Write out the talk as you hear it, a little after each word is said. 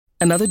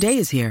Another day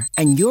is here,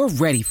 and you're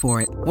ready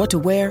for it. What to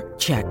wear?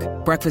 Check.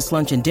 Breakfast,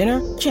 lunch, and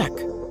dinner? Check.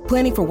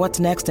 Planning for what's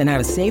next and how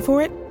to save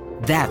for it?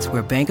 That's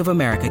where Bank of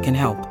America can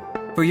help.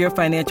 For your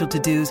financial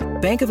to-dos,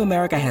 Bank of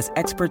America has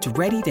experts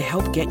ready to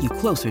help get you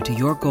closer to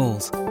your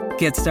goals.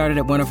 Get started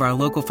at one of our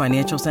local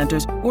financial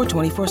centers or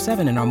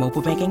 24/7 in our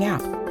mobile banking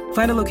app.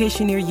 Find a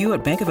location near you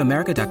at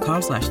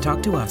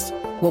bankofamerica.com/talktous.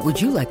 What would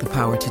you like the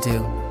power to do?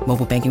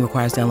 Mobile banking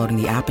requires downloading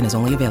the app and is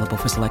only available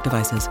for select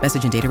devices.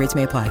 Message and data rates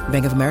may apply.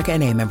 Bank of America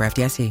N.A., member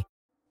FDIC.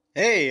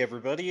 Hey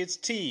everybody, it's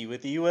T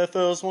with the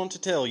UFOs Want to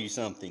Tell You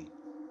Something.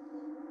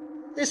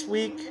 This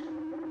week,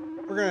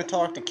 we're going to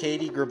talk to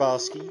Katie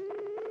Griboski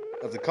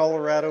of the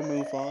Colorado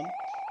MUFON.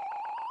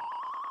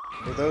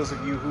 For those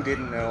of you who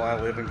didn't know,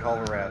 I live in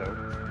Colorado.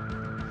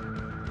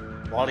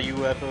 A lot of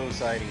UFO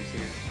sightings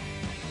here.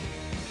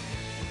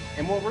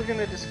 And what we're going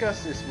to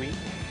discuss this week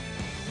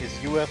is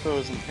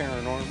UFOs and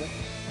paranormal,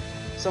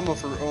 some of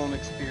her own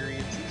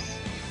experiences,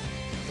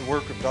 the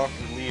work of Dr.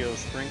 Leo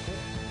Sprinkle,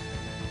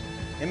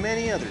 and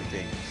many other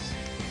things.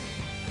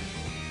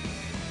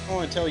 I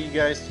want to tell you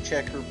guys to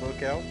check her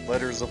book out,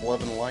 Letters of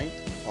Love and Light,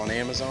 on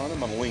Amazon. I'm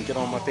going to link it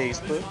on my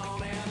Facebook.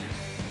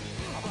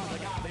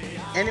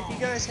 And if you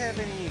guys have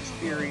any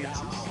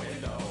experiences,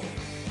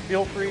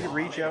 feel free to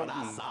reach out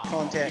and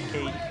contact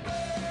Katie.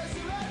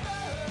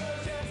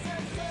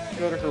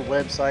 Go to her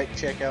website,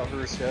 check out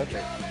her stuff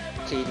at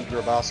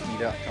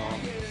katiegriboski.com.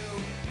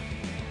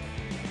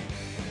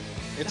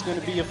 It's going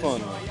to be a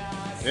fun one.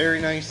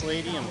 Very nice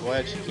lady. I'm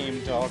glad she came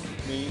to talk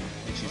with me,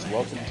 and she's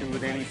welcome to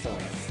at any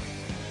point.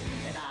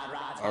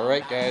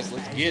 Alright guys,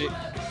 let's get it.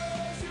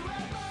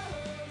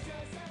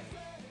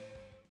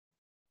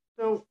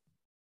 So,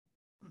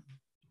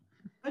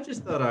 I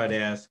just thought I'd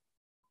ask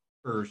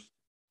first,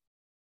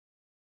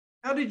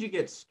 how did you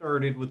get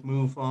started with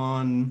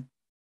MUFON?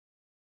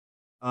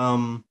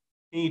 Can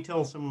you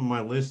tell some of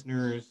my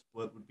listeners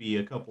what would be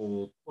a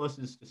couple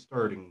pluses to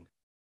starting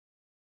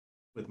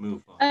with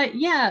MUFON?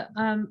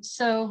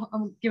 So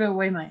I'm giving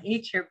away my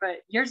age here,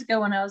 but years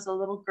ago when I was a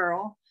little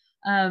girl,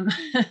 I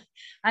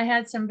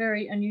had some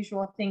very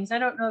unusual things. I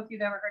don't know if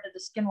you've ever heard of the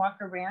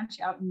Skinwalker Ranch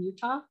out in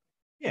Utah.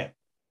 Yeah.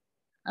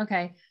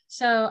 Okay,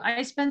 so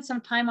I spent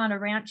some time on a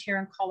ranch here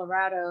in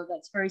Colorado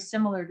that's very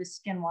similar to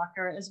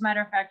Skinwalker. As a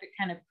matter of fact, it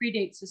kind of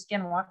predates the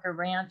Skinwalker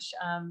Ranch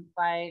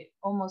by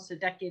almost a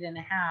decade and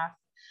a half.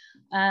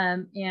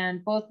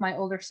 And both my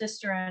older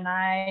sister and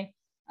I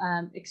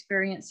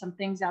experienced some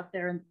things out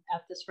there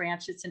at this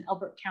ranch. It's in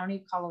Elbert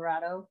County,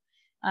 Colorado.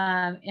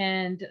 At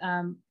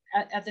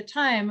the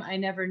time, I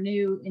never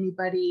knew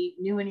anybody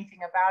knew anything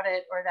about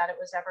it or that it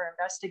was ever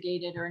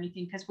investigated or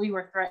anything, because we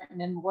were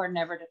threatened and were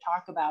never to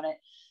talk about it.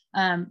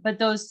 But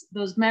those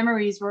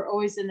memories were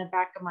always in the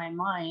back of my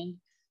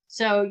mind.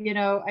 So,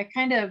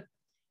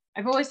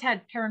 I've always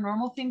had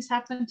paranormal things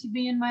happen to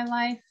me in my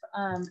life.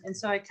 And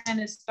so I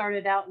kind of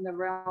started out in the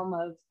realm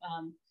of,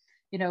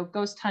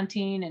 ghost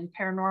hunting and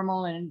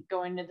paranormal and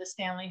going to the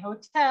Stanley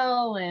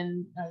Hotel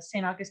and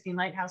St. Augustine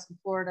Lighthouse in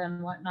Florida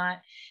and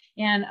whatnot.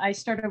 And I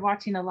started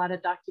watching a lot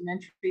of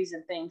documentaries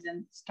and things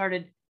and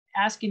started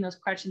asking those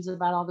questions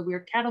about all the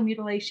weird cattle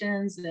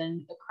mutilations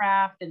and the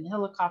craft and the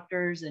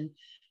helicopters and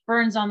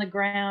burns on the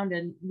ground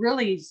and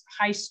really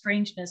high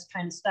strangeness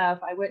kind of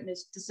stuff. I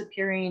witnessed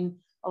disappearing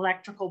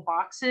electrical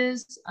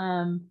boxes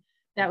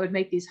that would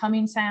make these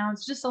humming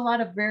sounds, just a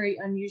lot of very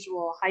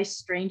unusual high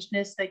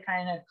strangeness. They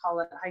kind of call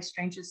it high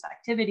strangeness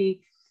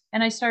activity.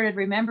 And I started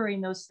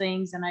remembering those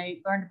things and I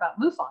learned about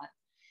MUFON.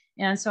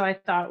 And so I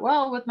thought,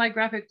 well, with my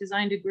graphic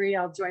design degree,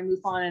 I'll join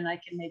MUFON and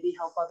I can maybe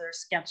help others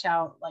sketch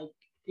out like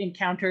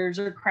encounters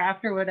or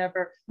craft or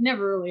whatever.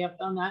 Never really have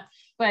done that.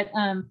 But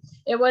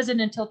it wasn't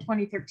until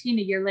 2013,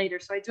 a year later.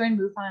 So I joined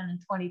MUFON in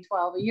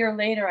 2012. A year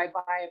later, I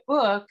buy a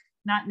book,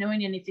 not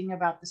knowing anything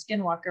about the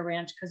Skinwalker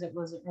Ranch because it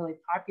wasn't really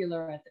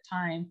popular at the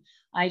time.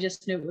 I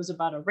just knew it was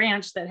about a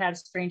ranch that had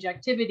strange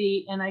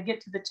activity. And I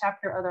get to the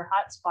chapter Other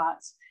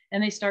Hotspots,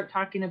 and they start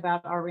talking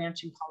about our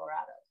ranch in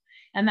Colorado.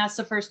 And that's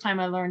the first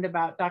time I learned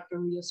about Dr.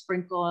 Leo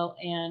Sprinkle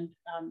and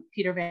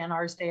Peter Van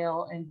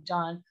Arsdale and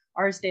John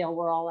Arsdale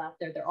were all out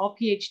there. They're all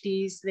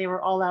PhDs. They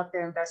were all out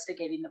there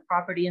investigating the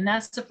property. And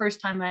that's the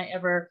first time I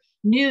ever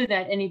knew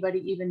that anybody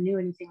even knew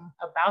anything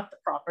about the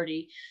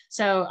property.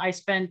 So I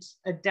spent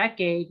a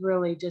decade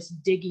really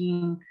just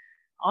digging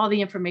all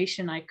the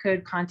information I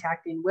could,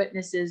 contacting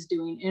witnesses,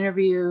 doing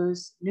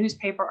interviews,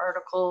 newspaper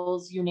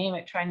articles, you name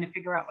it, trying to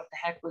figure out what the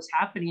heck was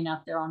happening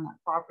out there on that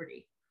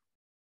property.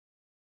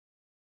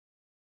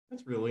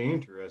 That's really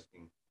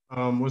interesting.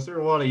 Was there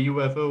a lot of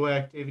UFO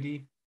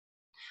activity?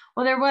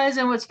 Well, there was,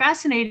 and what's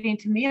fascinating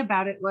to me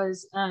about it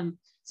was,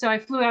 so I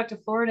flew out to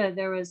Florida.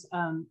 There was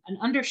an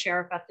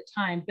undersheriff at the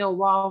time, Bill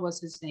Wall was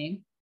his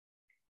name.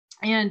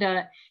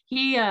 And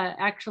he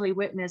actually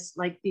witnessed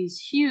like these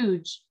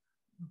huge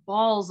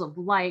balls of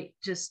light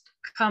just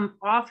come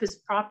off his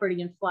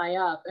property and fly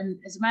up. And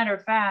as a matter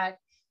of fact,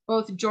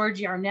 both George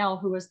Yarnell,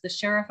 who was the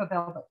sheriff of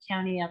Elbert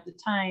County at the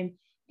time,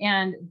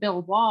 and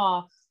Bill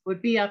Wall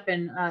would be up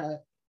in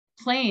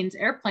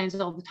airplanes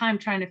all the time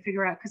trying to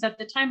figure out, because at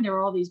the time there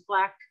were all these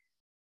black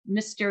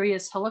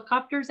mysterious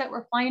helicopters that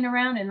were flying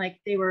around, and like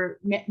they were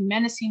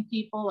menacing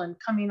people and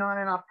coming on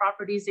and off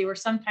properties. They were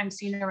sometimes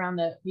seen around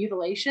the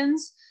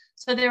mutilations.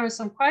 So there was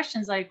some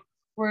questions like,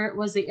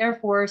 was the Air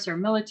Force or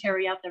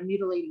military out there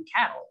mutilating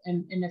cattle?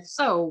 And if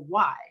so,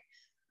 why?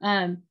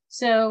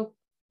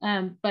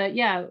 But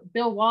yeah,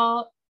 Bill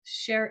Wall,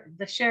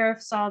 the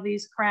sheriff saw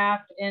these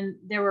craft, and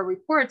there were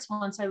reports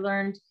once I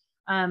learned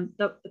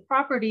the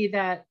property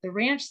that the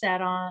ranch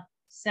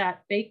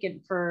sat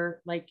vacant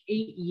for like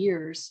 8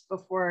 years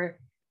before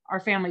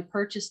our family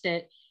purchased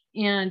it.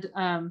 And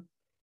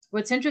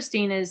what's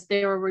interesting is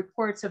there were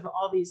reports of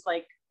all these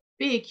like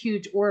big,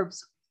 huge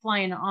orbs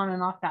flying on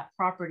and off that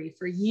property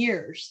for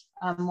years,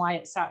 why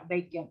it sat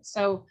vacant.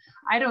 So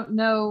I don't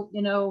know,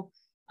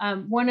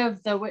 one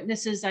of the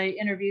witnesses I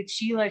interviewed,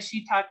 Sheila,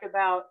 she talked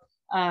about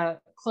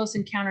close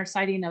encounter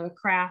sighting of a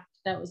craft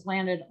that was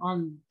landed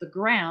on the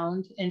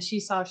ground, and she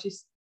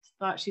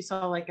thought she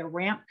saw like a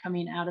ramp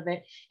coming out of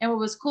it. And what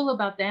was cool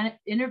about that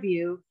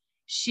interview,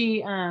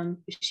 she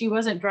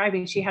wasn't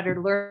driving, she had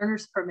her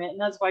learner's permit, and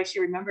that's why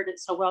she remembered it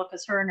so well,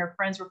 because her and her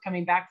friends were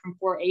coming back from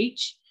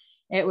 4-H.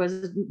 It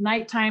was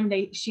nighttime.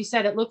 She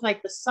said it looked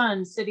like the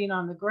sun sitting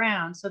on the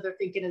ground. So they're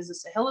thinking, is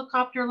this a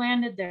helicopter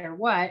landed there?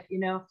 What?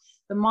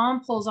 The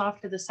mom pulls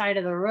off to the side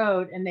of the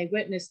road, and they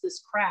witness this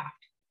craft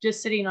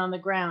just sitting on the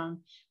ground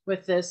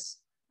with this,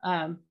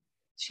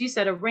 she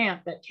said, a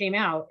ramp that came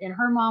out. And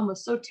her mom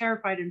was so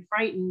terrified and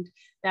frightened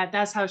that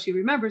that's how she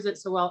remembers it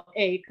so well,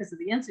 A, because of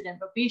the incident,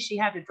 but B, she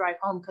had to drive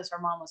home because her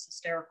mom was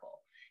hysterical.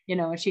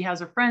 And she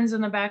has her friends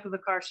in the back of the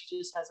car. She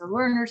just has her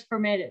learner's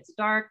permit. It's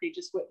dark. They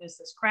just witnessed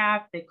this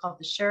craft. They called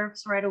the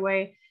sheriffs right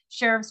away.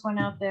 Sheriffs went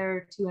out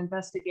there to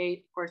investigate.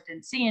 Of course,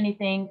 didn't see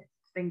anything.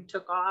 Thing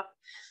took off.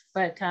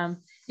 But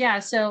yeah,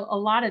 so a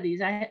lot of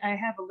these, I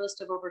have a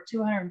list of over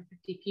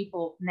 250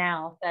 people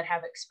now that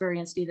have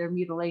experienced either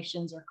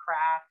mutilations or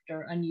craft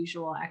or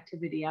unusual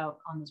activity out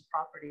on this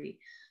property.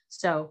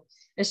 So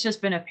it's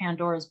just been a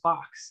Pandora's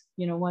box,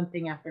 one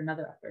thing after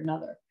another after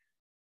another.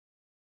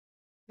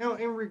 Now,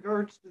 in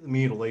regards to the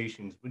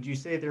mutilations, would you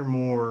say they're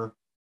more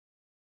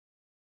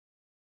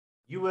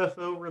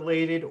UFO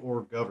related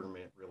or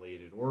government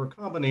related, or a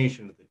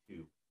combination of the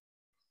two?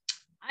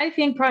 I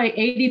think probably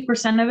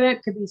 80% of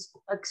it could be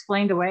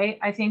explained away.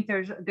 I think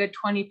there's a good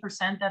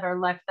 20% that are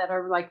left that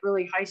are like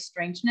really high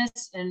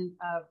strangeness and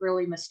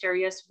really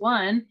mysterious.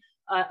 One,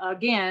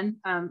 again,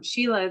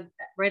 Sheila,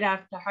 right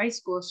after high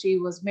school, she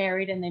was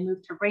married and they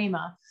moved to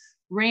Rama.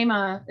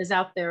 Rama is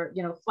out there,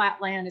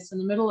 flat land. It's in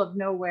the middle of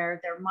nowhere.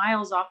 They're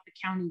miles off the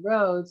county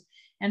roads.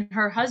 And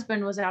her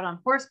husband was out on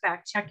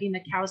horseback checking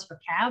the cows for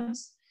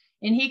calves.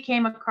 And he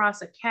came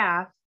across a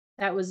calf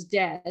that was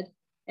dead.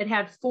 It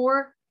had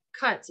 4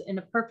 cuts in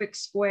a perfect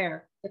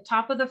square. The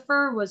top of the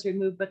fur was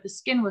removed, but the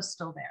skin was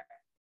still there.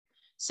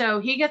 So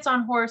he gets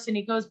on horse and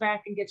he goes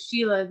back and gets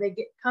Sheila. They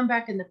come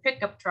back in the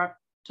pickup truck.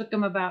 Took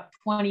them about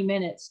 20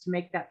 minutes to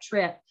make that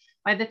trip.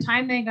 By the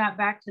time they got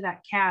back to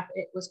that calf,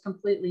 it was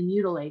completely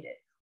mutilated.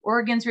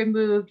 Organs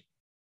removed,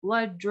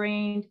 blood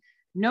drained,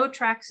 no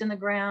tracks in the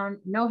ground,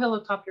 no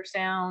helicopter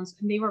sounds.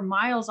 And they were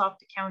miles off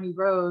the county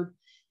road.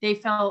 They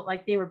felt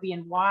like they were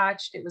being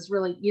watched. It was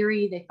really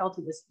eerie. They felt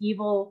it was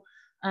evil.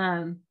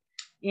 And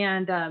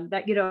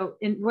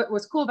what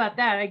was cool about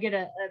that, I get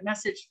a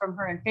message from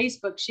her on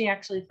Facebook. She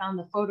actually found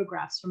the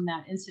photographs from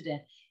that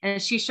incident.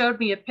 And she showed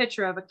me a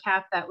picture of a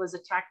calf that was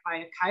attacked by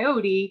a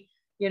coyote,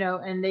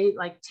 and they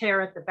like tear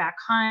at the back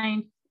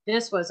hind.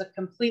 This was a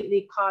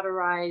completely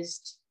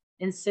cauterized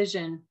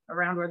incision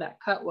around where that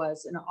cut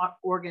was, and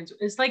organs.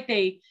 It's like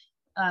they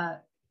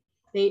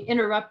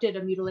interrupted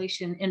a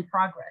mutilation in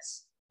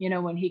progress,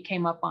 when he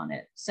came up on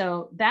it.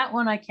 So that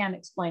one I can't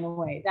explain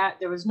away. That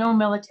there was no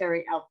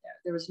military out there.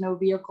 There was no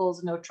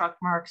vehicles, no truck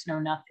marks, no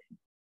nothing.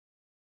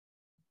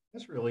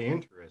 That's really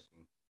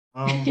interesting.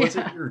 Was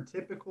it your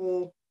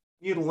typical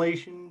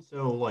mutilation?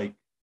 So like,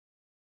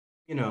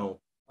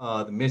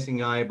 the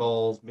missing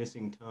eyeballs,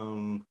 missing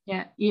tongue.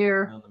 Yeah,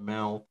 ear. The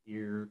mouth,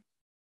 ear.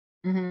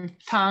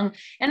 Tongue.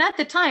 And at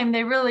the time,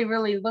 they really,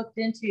 really looked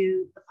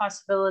into the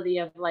possibility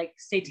of like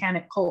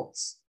satanic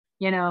cults,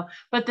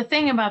 But the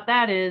thing about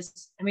that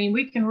is,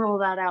 we can rule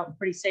that out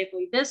pretty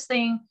safely.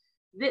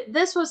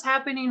 This was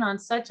happening on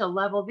such a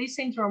level. These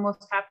things were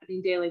almost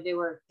happening daily. They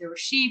were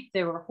sheep,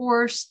 they were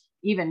horse,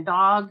 even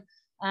dog.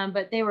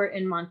 But they were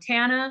in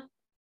Montana,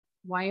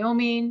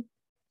 Wyoming,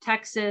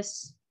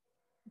 Texas,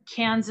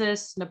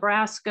 Kansas,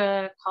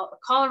 Nebraska.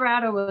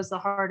 Colorado was the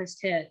hardest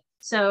hit.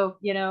 So,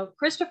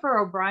 Christopher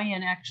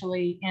O'Brien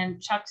actually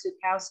and Chuck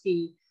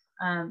Zukowski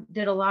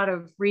did a lot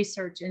of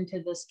research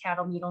into this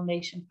cattle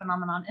mutilation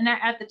phenomenon. And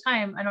at the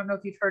time, I don't know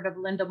if you've heard of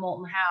Linda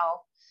Moulton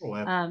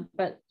Howe,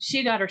 but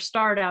she got her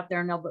start out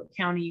there in Elbert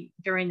County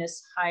during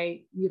this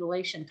high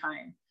mutilation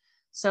time.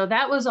 So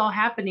that was all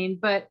happening.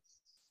 But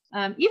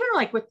even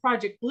like with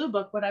Project Blue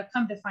Book, what I've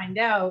come to find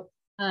out,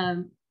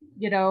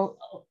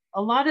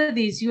 a lot of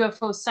these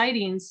UFO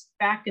sightings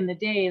back in the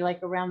day,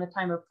 like around the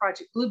time of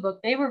Project Blue Book,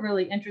 they were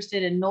really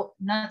interested in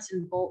nuts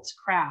and bolts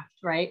craft,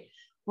 right?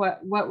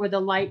 What were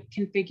the light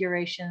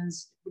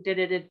configurations? Did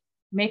it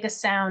make a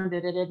sound?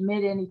 Did it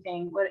emit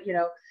anything? What, you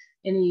know,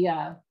 any,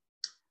 I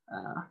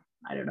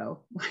don't know,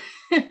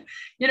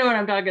 you know what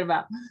I'm talking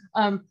about.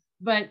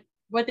 But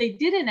what they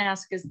didn't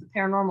ask is the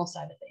paranormal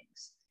side of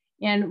things.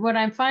 And what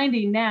I'm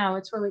finding now,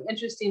 it's really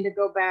interesting to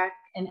go back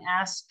and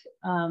ask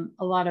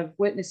a lot of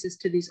witnesses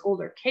to these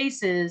older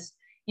cases,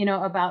 you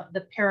know, about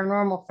the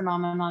paranormal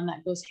phenomenon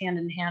that goes hand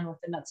in hand with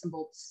the nuts and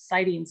bolts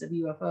sightings of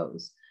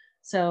UFOs.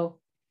 So,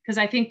 because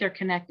I think they're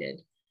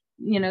connected.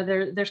 You know,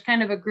 there's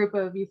kind of a group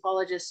of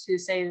ufologists who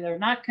say they're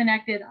not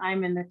connected.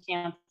 I'm in the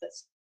camp that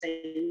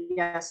say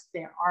yes,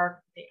 they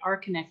are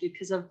connected,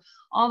 because of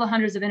all the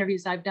hundreds of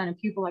interviews I've done and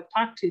people I've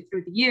talked to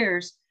through the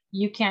years.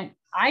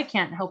 I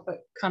can't help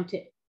but come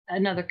to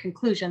another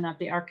conclusion that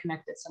they are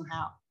connected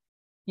somehow.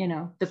 You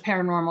know, the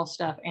paranormal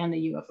stuff and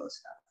the UFO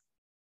stuff.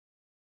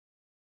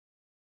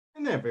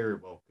 And that very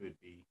well could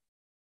be.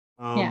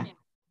 Yeah.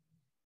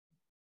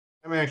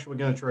 I'm actually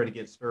going to try to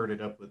get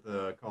started up with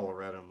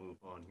Colorado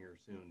MUFON here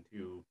soon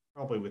too,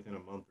 probably within a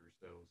month or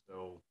so.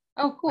 So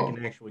oh, cool. I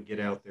can actually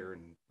get out there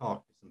and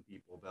talk to some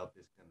people about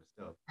this kind of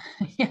stuff.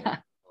 Yeah.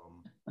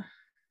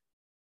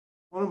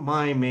 One of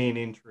my main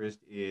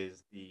interests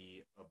is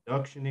the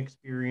abduction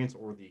experience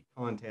or the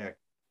contact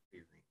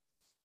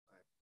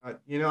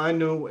experience. You know, I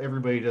know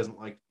everybody doesn't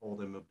like to call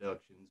them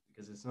abductions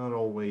because it's not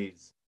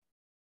always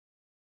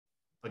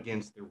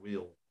against their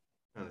will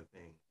kind of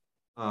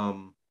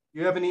thing. Do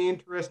you have any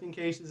interesting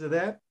cases of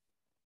that?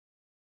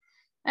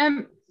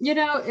 You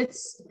know,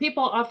 it's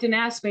people often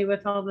ask me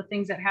with all the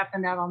things that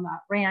happened out on that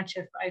ranch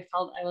if I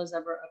felt I was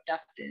ever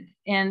abducted.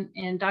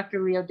 And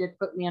Dr. Leo did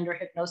put me under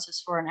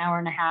hypnosis for an hour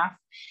and a half.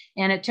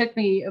 And it took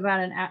me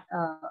about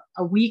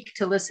a week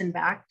to listen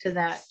back to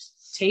that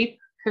tape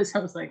because I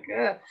was like,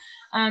 ugh.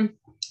 And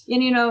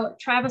you know,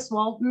 Travis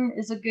Walton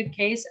is a good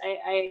case.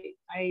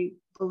 I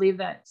believe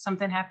that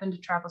something happened to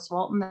Travis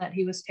Walton, that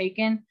he was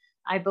taken.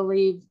 I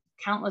believe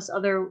countless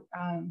other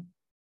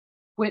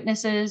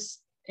witnesses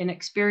and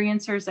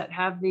experiencers that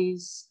have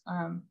these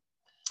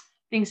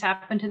things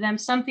happen to them.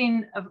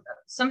 Something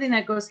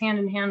that goes hand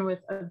in hand with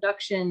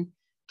abduction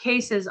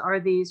cases are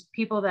these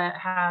people that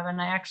have,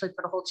 and I actually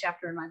put a whole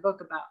chapter in my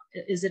book about,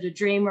 is it a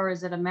dream or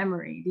is it a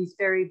memory? These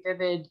very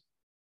vivid,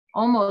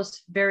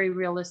 almost very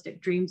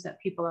realistic dreams that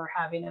people are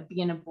having of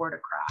being aboard a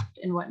craft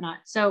and whatnot.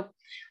 So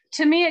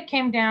to me, it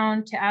came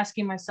down to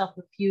asking myself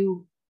a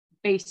few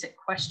basic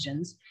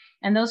questions.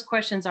 And those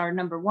questions are,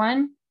 number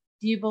one,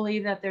 do you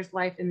believe that there's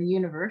life in the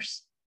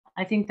universe?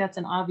 I think that's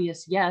an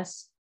obvious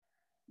yes,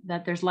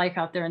 that there's life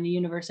out there in the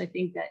universe. I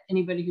think that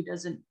anybody who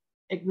doesn't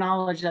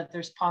acknowledge that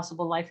there's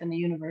possible life in the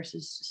universe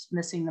is just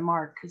missing the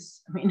mark,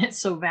 because I mean, it's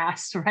so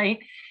vast, right?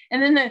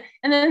 And then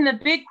the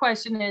big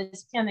question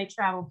is, can they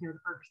travel here to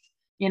Earth?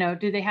 You know,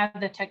 do they have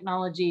the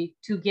technology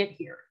to get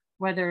here,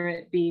 whether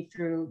it be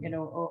through, you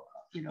know,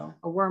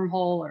 a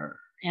wormhole or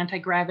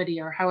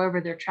anti-gravity or however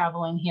they're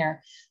traveling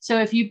here. So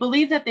if you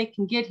believe that they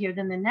can get here,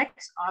 then the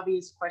next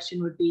obvious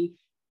question would be,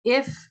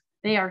 if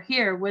they are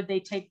here, would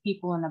they take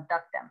people and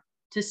abduct them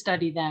to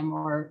study them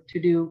or to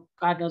do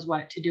God knows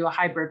what, to do a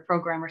hybrid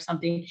program or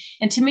something?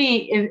 And to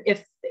me,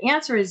 if the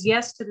answer is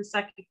yes to the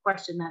second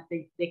question, that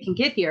they can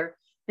get here,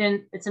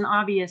 then it's an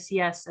obvious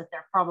yes that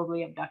they're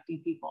probably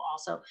abducting people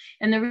also.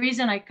 And the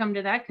reason I come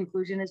to that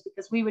conclusion is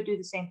because we would do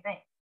the same thing.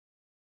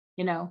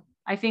 You know,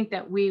 I think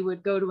that we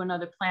would go to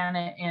another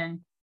planet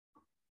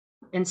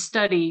and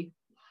study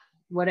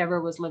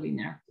whatever was living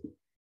there.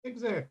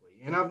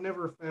 Exactly. And I've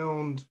never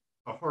found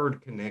a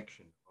hard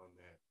connection on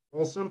that.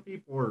 While some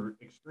people are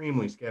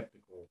extremely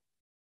skeptical,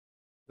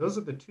 those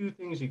are the two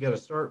things you got to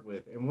start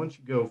with. And once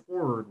you go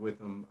forward with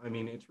them, I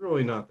mean, it's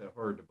really not that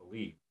hard to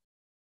believe.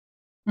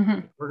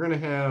 Mm-hmm. We're going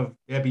to have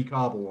Debbie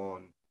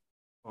Cobble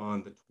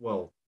on the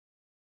 12th,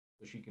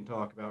 so she can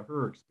talk about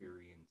her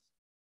experience.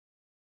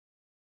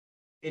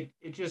 It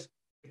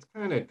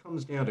kind of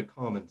comes down to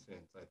common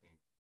sense, I think.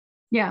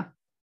 Yeah,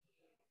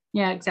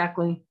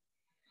 exactly.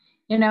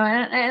 You know,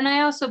 and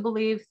I also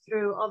believe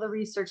through all the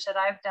research that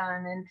I've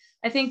done, and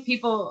I think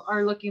people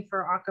are looking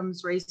for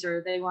Occam's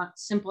razor. They want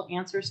simple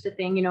answers to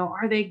things. You know,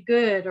 are they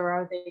good or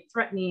are they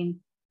threatening?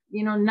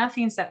 You know,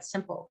 nothing's that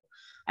simple.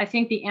 I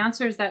think the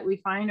answers that we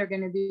find are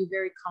going to be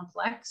very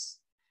complex.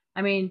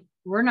 I mean,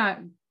 we're not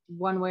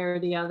one way or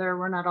the other.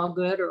 We're not all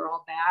good or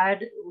all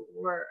bad.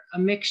 We're a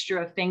mixture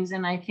of things.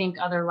 And I think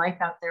other life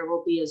out there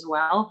will be as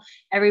well.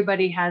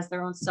 Everybody has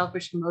their own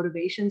selfish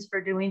motivations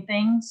for doing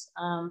things.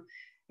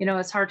 You know,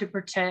 it's hard to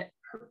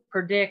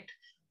predict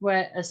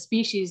what a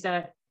species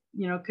that,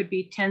 you know, could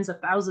be tens of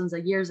thousands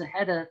of years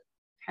ahead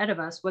of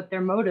us, what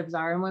their motives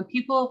are. And when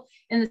people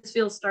in this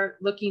field start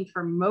looking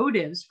for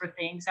motives for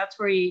things, that's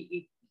where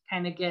you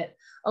kind of get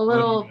a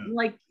little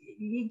like,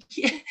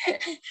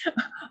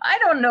 I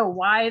don't know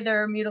why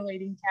they're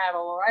mutilating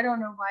cattle, or I don't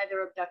know why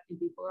they're abducting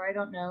people, or I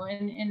don't know.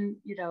 And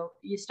you know,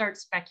 you start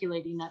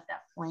speculating at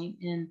that point.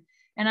 And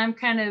I'm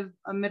kind of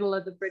a middle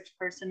of the bridge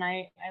person.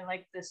 I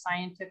like the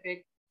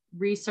scientific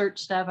research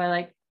stuff. I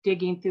like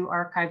digging through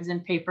archives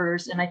and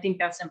papers, and I think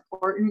that's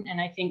important. And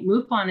I think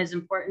MUFON is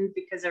important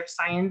because they're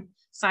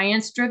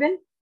science driven,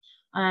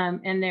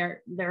 and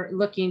they're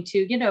looking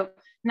to, you know,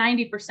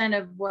 90%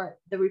 of what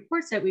the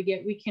reports that we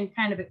get, we can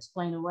kind of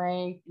explain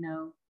away,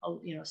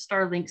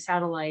 Starlink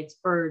satellites,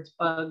 birds,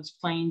 bugs,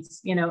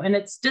 planes, and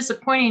it's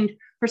disappointing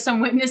for some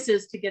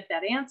witnesses to get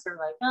that answer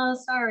like, oh,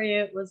 sorry,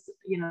 it was,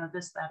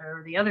 this, that,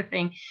 or the other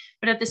thing.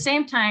 But at the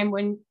same time,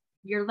 when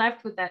you're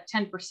left with that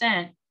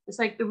 10%, it's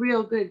like the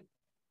real good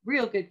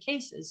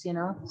cases,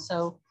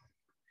 so,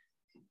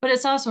 but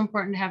it's also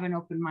important to have an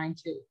open mind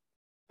too.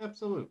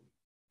 Absolutely.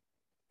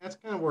 That's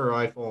kind of where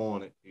I fall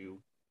on it too.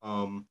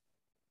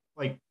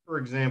 Like, for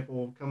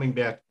example, coming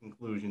back to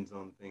conclusions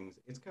on things,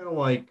 it's kind of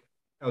like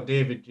how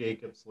David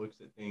Jacobs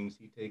looks at things.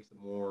 He takes a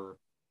more,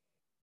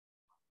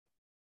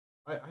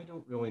 I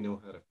don't really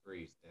know how to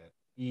phrase that.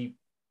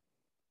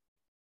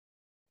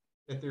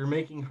 That they're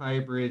making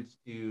hybrids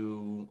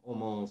to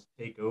almost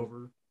take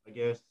over, I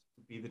guess,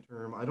 would be the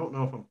term. I don't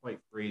know if I'm quite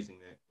phrasing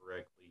that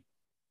correctly.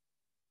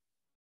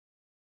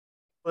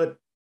 But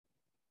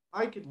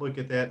I could look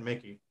at that and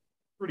make a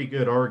pretty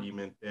good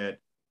argument that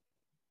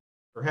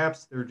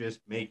perhaps they're just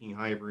making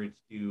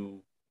hybrids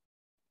to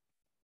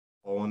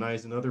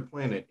colonize another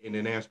planet in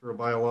an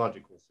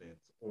astrobiological sense.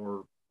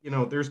 Or,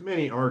 there's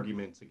many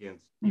arguments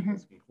against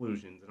people's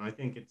conclusions, and I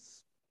think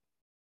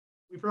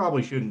we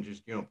probably shouldn't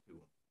just jump to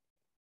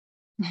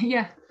them.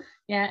 Yeah.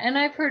 And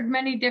I've heard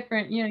many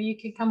different, you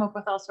could come up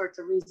with all sorts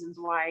of reasons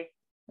why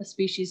a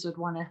species would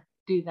want to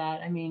do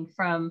that. I mean,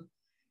 from,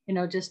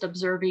 just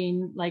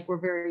observing, like we're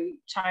very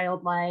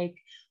childlike,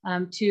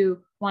 to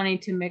wanting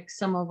to mix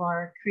some of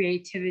our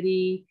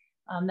creativity,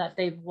 that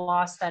they've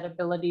lost that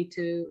ability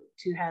to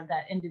have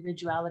that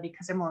individuality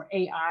because they're more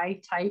AI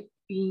type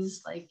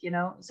beings, like,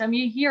 so I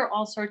mean, you hear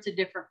all sorts of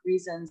different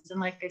reasons. And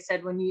like I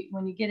said, when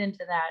you get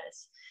into that,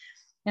 it's,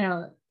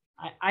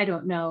 I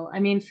don't know. I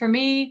mean, for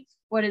me,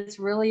 what it's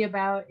really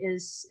about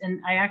is,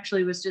 and I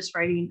actually was just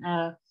writing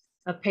a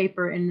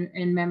paper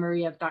in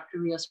memory of Dr.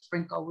 Leo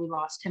Sprinkle. We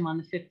lost him on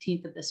the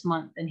 15th of this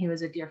month, and he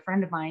was a dear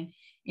friend of mine.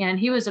 And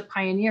he was a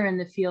pioneer in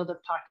the field of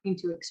talking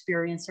to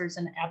experiencers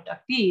and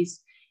abductees.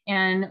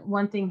 And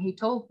one thing he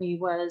told me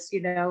was,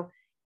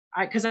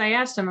 because I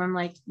asked him, I'm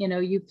like,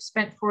 you've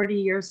spent 40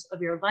 years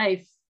of your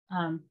life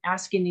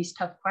asking these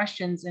tough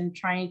questions and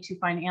trying to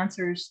find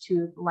answers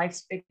to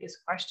life's biggest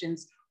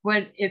questions.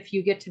 What if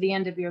you get to the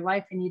end of your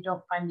life and you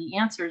don't find the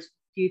answers?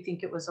 Do you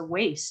think it was a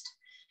waste?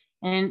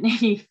 And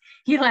he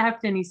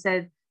laughed and he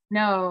said,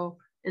 no,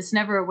 it's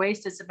never a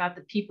waste. It's about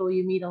the people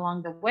you meet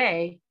along the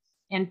way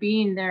and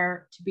being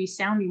there to be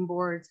sounding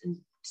boards and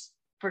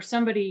for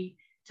somebody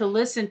to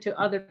listen to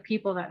other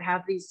people that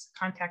have these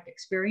contact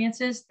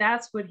experiences.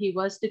 That's what he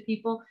was to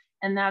people.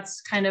 And that's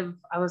kind of,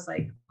 I was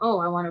like, oh,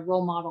 I want a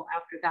role model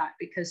after that,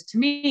 because to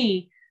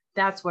me,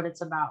 that's what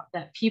it's about,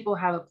 that people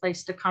have a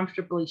place to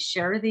comfortably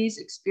share these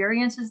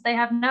experiences they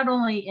have, not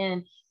only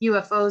in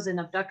UFOs and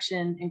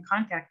abduction and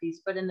contactees,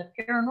 but in the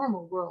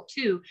paranormal world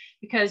too.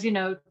 Because,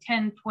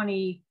 10,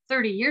 20,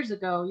 30 years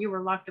ago, you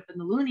were locked up in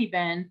the loony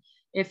bin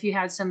if you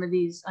had some of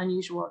these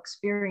unusual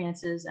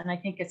experiences. And I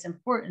think it's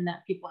important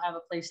that people have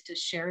a place to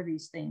share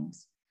these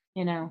things,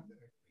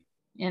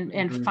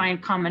 and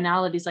find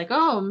commonalities like,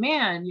 oh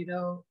man,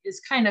 is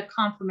kind of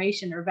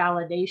confirmation or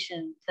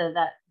validation to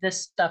that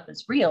this stuff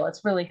is real.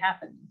 It's really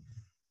happening.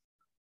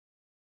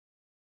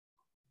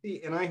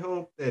 See, and I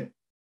hope that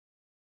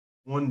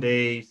one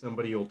day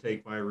somebody will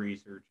take my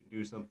research and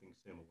do something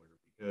similar,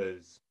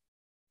 because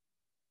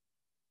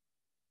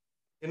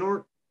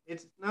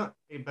it's not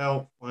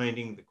about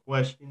finding the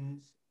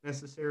questions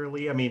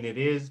necessarily. I mean, it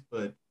is,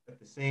 but at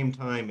the same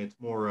time, it's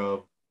more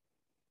of,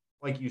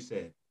 like you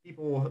said,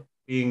 people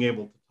being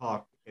able to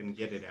talk and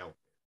get it out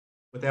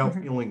there without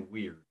feeling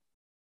weird.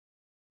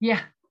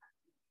 Yeah,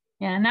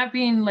 not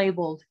being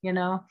labeled,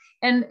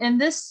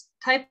 and this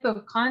type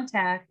of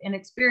contact and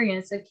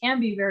experience, it can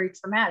be very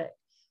traumatic.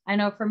 I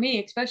know for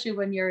me, especially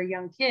when you're a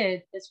young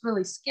kid, it's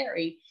really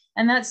scary.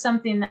 And that's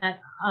something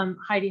that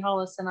Heidi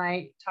Hollis and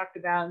I talked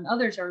about, and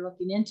others are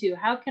looking into.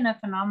 How can a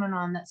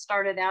phenomenon that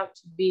started out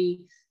to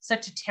be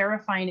such a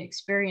terrifying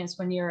experience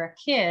when you're a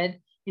kid,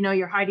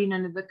 you're hiding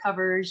under the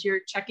covers, you're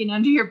checking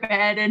under your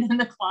bed and in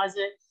the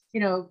closet,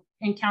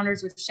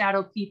 encounters with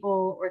shadow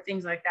people or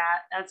things like that.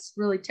 That's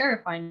really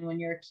terrifying when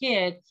you're a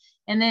kid.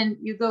 And then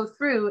you go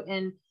through,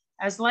 and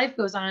as life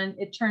goes on,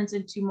 it turns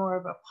into more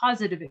of a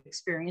positive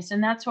experience.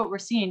 And that's what we're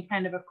seeing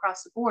kind of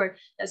across the board,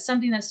 that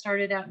something that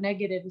started out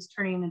negative is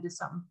turning into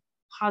something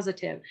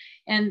positive.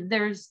 And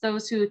there's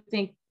those who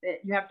think that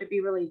you have to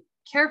be really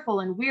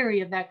careful and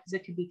wary of that, because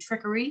it could be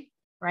trickery,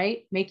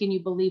 right? Making you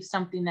believe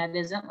something that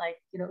isn't, like,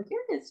 here,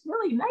 this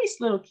really nice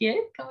little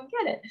kid, come and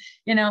get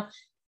it,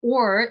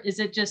 or is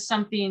it just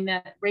something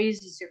that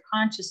raises your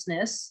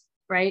consciousness,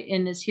 right?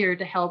 And is here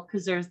to help,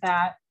 because there's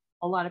that.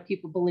 A lot of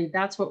people believe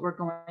that's what we're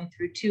going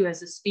through too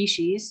as a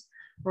species.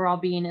 We're all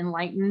being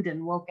enlightened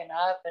and woken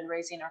up and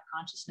raising our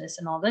consciousness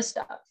and all this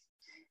stuff,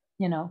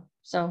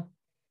 so.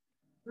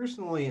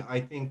 Personally,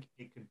 I think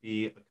it could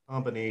be a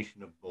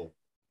combination of both.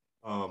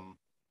 From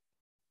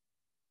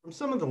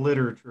some of the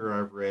literature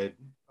I've read,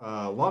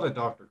 a lot of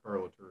Dr.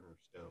 Carla Turner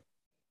stuff,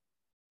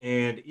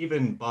 and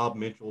even Bob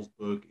Mitchell's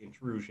book,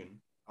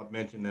 Intrusion, I've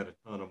mentioned that a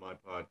ton on my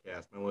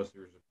podcast. My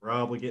listeners are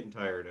probably getting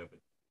tired of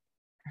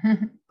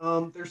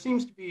it. There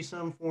seems to be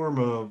some form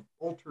of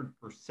altered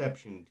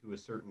perception to a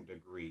certain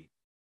degree.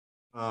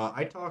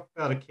 I talked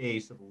about a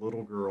case of a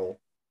little girl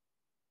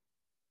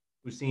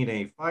who seen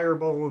a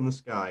fireball in the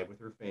sky with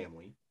her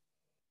family.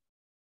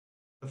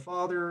 The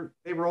father,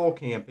 they were all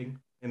camping,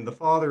 and the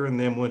father and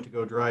them went to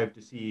go drive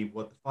to see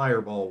what the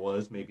fireball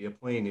was. Maybe a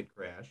plane had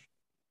crashed.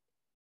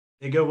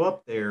 They go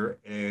up there,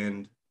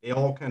 and they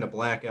all kind of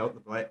black out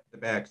the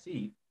back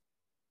seat.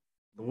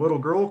 The little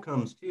girl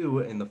comes to,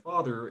 and the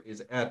father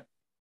is at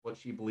what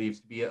she believes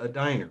to be a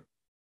diner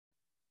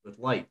with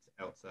lights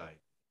outside.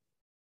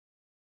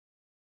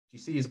 She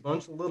sees a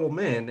bunch of little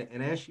men,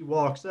 and as she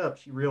walks up,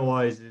 she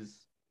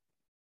realizes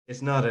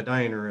it's not a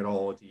diner at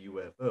all, it's a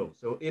UFO.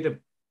 So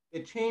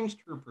it changed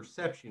her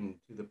perception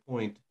to the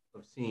point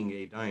of seeing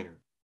a diner.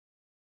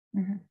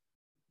 Mm-hmm.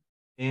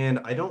 And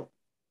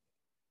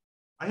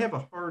I have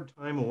a hard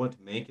time on what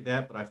to make of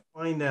that, but I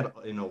find that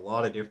in a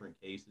lot of different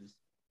cases.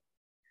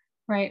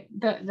 Right.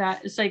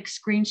 That it's like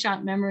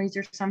screenshot memories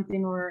or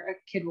something where a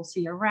kid will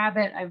see a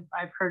rabbit.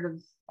 I've heard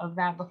of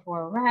that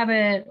before, a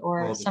rabbit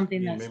or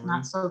something that's memories.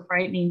 Not so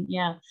frightening.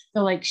 Yeah.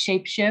 They'll like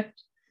shape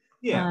shift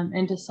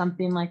into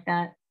something like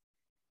that.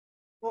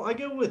 Well, I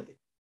go with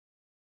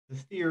the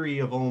theory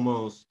of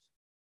almost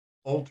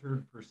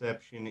altered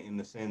perception in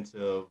the sense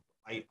of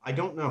I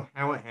don't know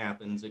how it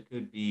happens. It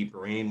could be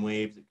brain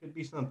waves. It could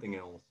be something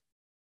else.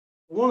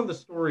 But one of the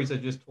stories I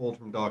just told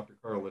from Dr.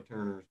 Carla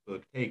Turner's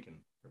book, Taken,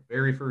 the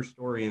very first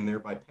story in there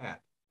by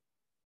Pat,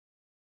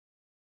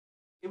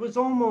 it was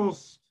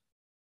almost,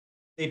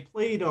 they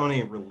played on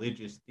a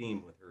religious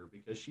theme with her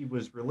because she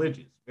was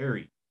religious,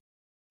 very,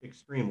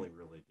 extremely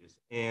religious.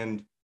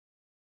 And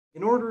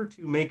in order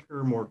to make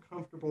her more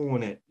comfortable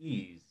and at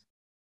ease,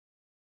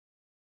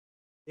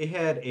 they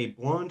had a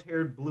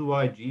blonde-haired,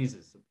 blue-eyed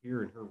Jesus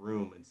appear in her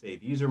room and say,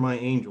 "These are my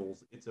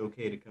angels. It's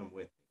okay to come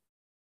with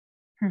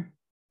me."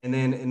 And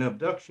then an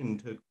abduction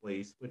took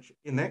place, which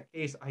in that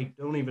case, I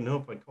don't even know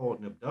if I'd call it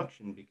an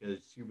abduction because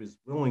she was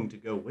willing to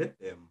go with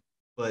them,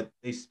 but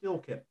they still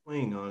kept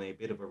playing on a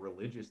bit of a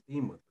religious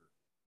theme with her.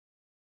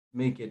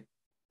 Make it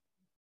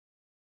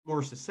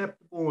more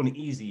susceptible and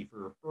easy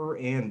for her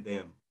and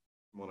them,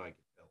 from what I could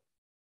tell.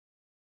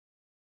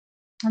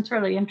 That's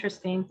really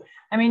interesting.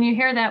 I mean, you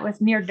hear that with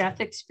near-death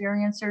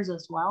experiencers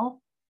as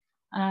well.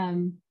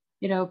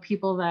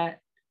 People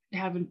that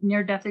have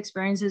near-death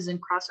experiences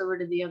and cross over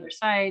to the other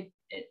side.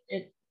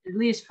 It at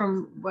least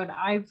from what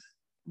I've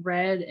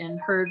read and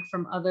heard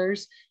from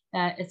others,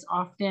 that it's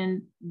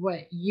often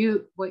what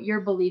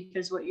your belief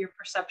is, what your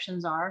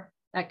perceptions are,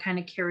 that kind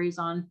of carries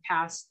on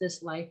past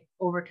this life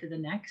over to the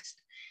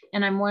next.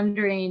 And I'm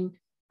wondering,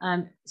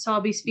 so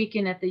I'll be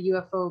speaking at the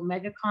UFO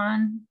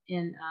MegaCon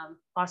in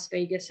Las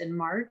Vegas in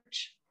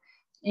March.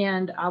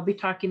 And I'll be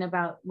talking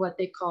about what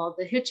they call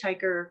the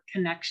hitchhiker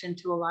connection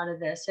to a lot of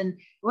this. And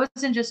it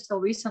wasn't just till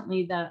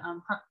recently that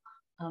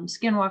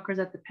Skinwalkers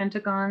at the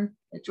Pentagon,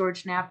 that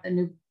George Knapp,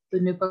 the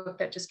new book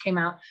that just came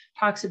out,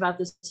 talks about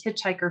this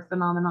hitchhiker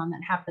phenomenon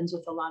that happens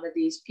with a lot of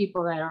these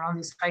people that are on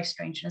these high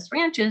strangeness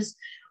ranches,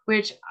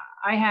 which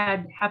I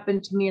had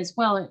happened to me as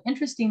well. And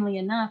interestingly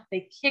enough,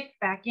 they kicked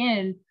back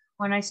in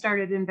when I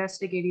started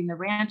investigating the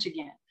ranch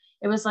again.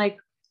 It was like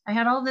I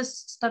had all this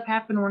stuff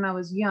happen when I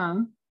was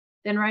young.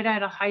 Then right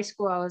out of high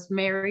school, I was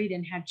married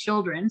and had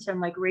children. So I'm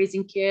like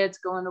raising kids,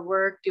 going to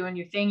work, doing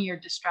your thing. You're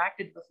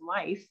distracted with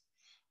life.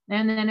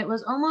 And then it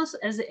was almost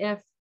as if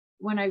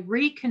when I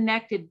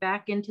reconnected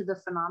back into the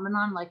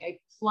phenomenon, like I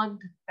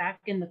plugged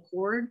back in the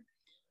cord,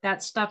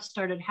 that stuff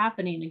started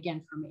happening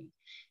again for me.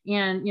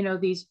 And,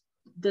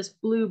 this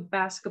blue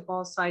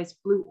basketball-sized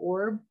blue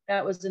orb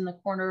that was in the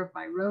corner of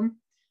my room,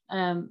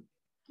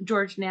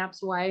 George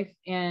Knapp's wife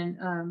and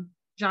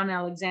John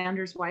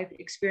Alexander's wife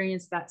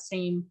experienced that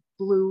same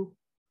blue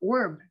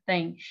orb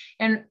thing.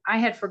 And I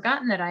had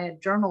forgotten that I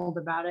had journaled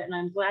about it. And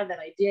I'm glad that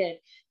I did,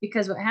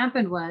 because what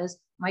happened was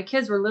my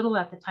kids were little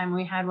at the time.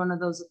 We had one of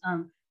those,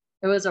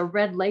 it was a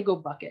red Lego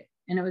bucket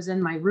and it was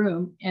in my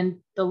room, and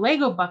the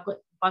Lego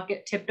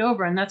bucket tipped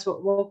over. And that's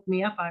what woke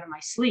me up out of my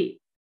sleep,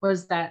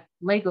 was that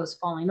Legos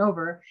falling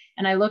over.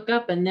 And I look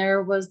up and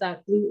there was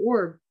that blue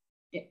orb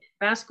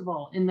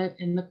basketball in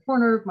the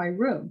corner of my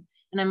room.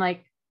 And I'm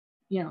like,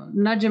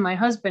 nudging my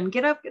husband,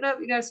 get up, you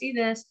gotta see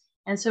this.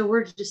 And so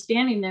we're just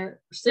sitting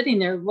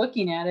there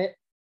looking at it.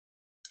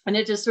 And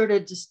it just sort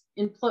of just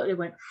imploded. It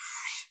went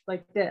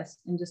like this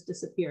and just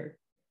disappeared,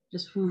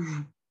 just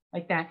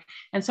like that.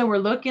 And so we're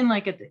looking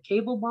like at the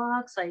cable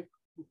box, like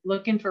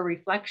looking for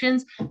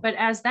reflections. But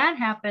as that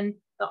happened,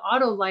 the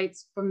auto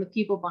lights from the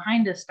people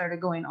behind us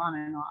started going on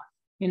and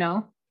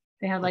off.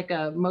 They had like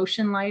a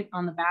motion light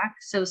on the back.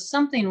 So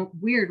something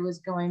weird was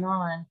going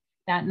on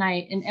that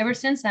night. And ever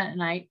since that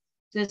night,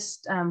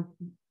 just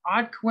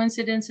odd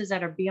coincidences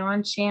that are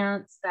beyond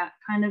chance, that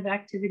kind of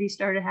activity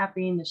started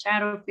happening. The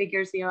shadow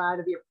figures, out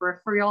of your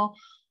peripheral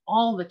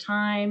all the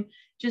time,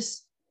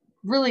 just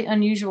really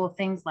unusual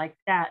things like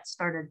that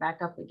started back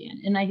up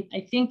again. And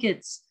I think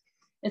it's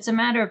a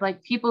matter of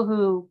like people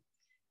who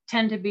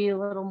tend to be a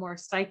little more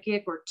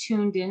psychic or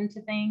tuned into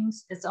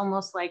things, it's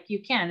almost like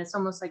it's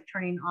almost like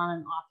turning on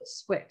and off a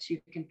switch. You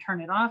can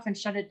turn it off and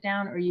shut it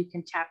down, or you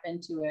can tap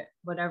into it,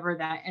 whatever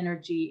that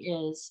energy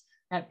is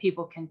that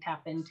people can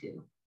tap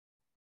into.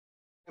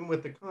 And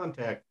with the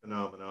contact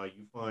phenomena,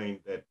 you find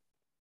that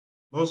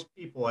most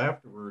people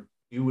afterward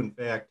do in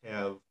fact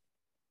have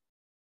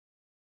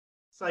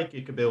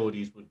psychic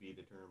abilities, would be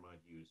the term I'd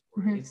use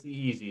for it. It's the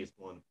easiest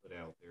one to put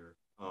out there.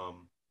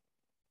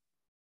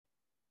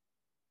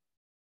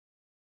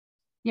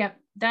 Yeah,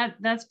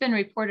 that's been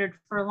reported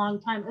for a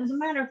long time. As a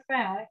matter of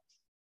fact,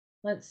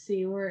 let's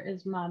see, where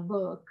is my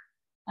book?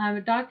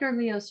 Dr.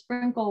 Leo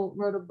Sprinkle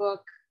wrote a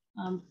book.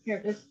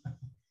 Here,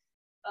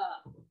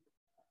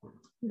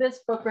 this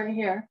book right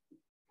here.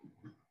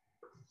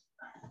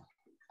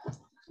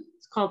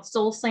 It's called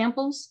Soul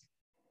Samples.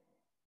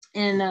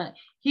 And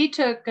he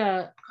took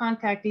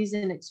contactees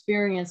and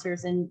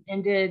experiencers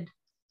and did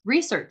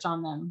research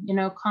on them,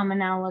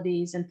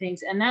 commonalities and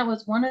things. And that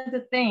was one of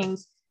the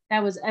things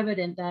that was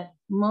evident, that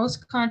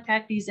most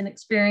contactees and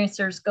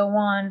experiencers go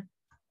on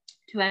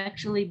to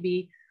actually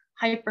be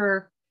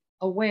hyper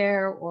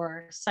aware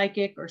or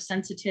psychic or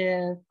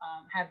sensitive,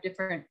 have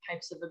different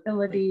types of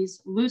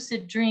abilities,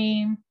 lucid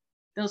dream,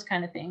 those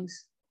kind of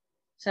things.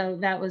 So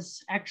that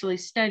was actually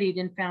studied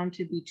and found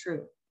to be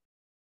true.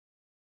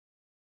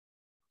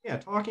 Yeah,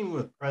 talking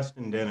with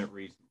Preston Dennett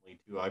recently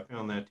too, I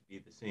found that to be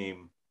the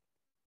same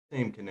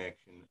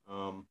connection.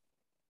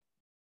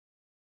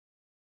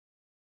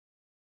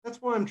 That's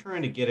why I'm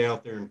trying to get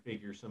out there and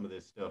figure some of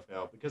this stuff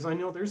out, because I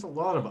know there's a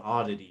lot of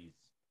oddities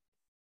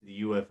to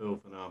the UFO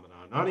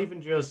phenomenon, not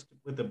even just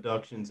with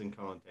abductions and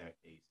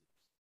contact cases.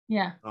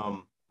 Yeah.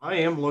 I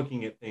am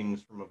looking at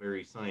things from a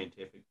very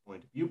scientific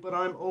point of view, but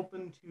I'm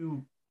open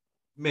to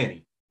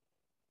many.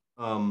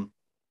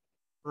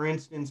 For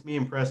instance, me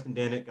and Preston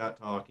Dennett got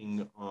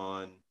talking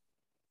on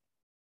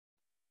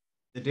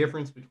the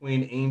difference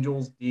between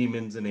angels,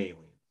 demons, and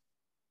aliens.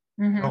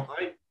 Now,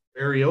 I'm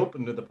very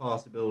open to the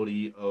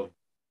possibility of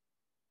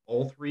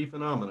all three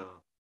phenomena.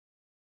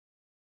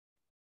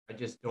 I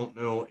just don't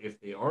know if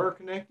they are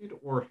connected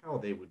or how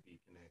they would be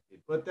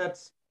connected, but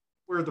that's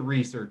where the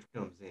research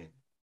comes in.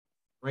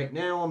 Right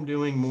now, I'm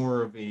doing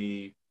more of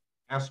a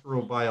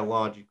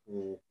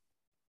astrobiological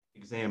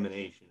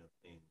examination of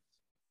things,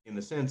 in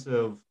the sense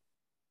of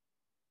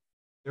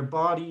their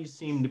bodies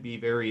seem to be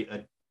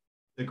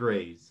the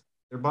Greys,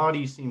 their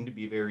bodies seem to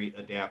be very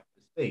adapt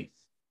to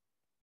space.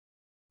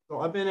 So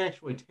I've been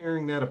actually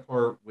tearing that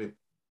apart with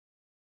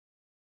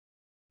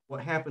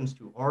what happens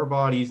to our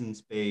bodies in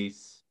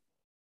space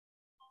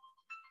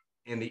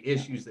and the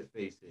issues that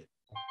face it.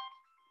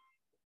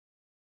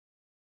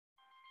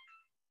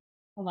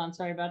 Hold on,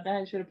 sorry about that.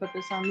 I should have put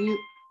this on mute.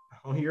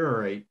 Oh, you're all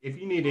right. If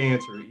you need to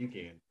answer it, you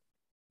can.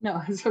 No,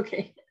 it's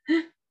okay.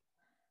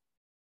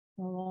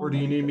 Or do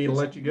you need me to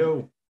let you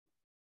go?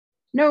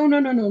 No.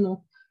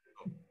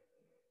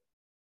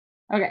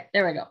 Okay,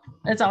 there we go.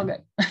 It's all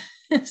good.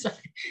 Sorry.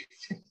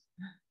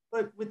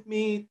 But with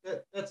me,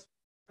 that's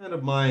kind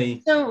of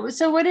my...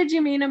 So what did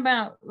you mean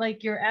about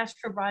like your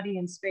astral body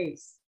in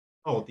space?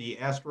 Oh, the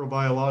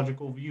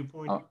astrobiological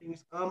viewpoint of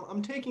things?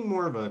 I'm taking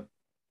more of a...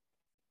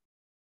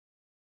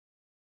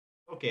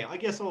 Okay, I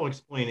guess I'll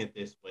explain it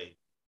this way.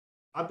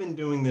 I've been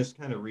doing this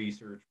kind of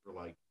research for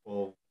like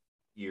 12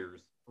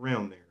 years,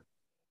 around there.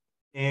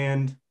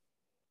 And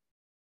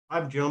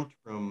I've jumped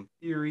from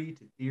theory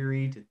to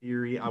theory to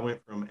theory. I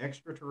went from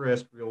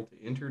extraterrestrial to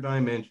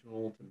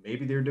interdimensional to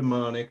maybe they're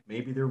demonic,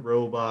 maybe they're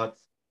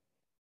robots,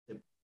 to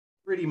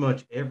pretty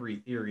much every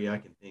theory I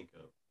can think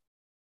of.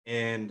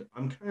 And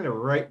I'm kind of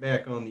right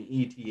back on the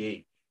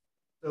ETH.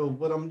 So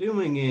what I'm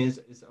doing is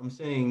I'm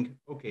saying,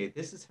 okay,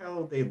 this is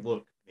how they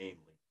look mainly.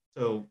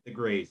 So the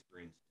Greys, for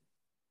instance.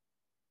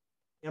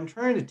 I'm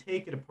trying to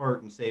take it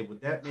apart and say, would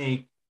that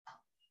make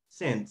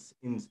sense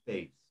in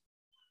space?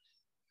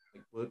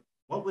 Like,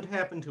 what would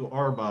happen to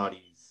our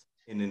bodies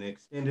in an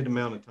extended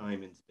amount of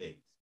time in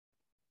space?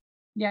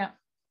 Yeah.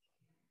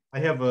 I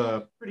have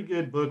a pretty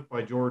good book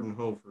by Jordan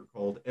Hofer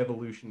called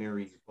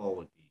Evolutionary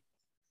Ufology,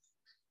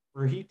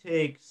 where he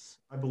takes,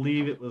 I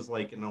believe it was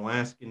like an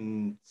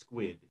Alaskan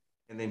squid,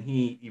 and then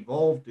he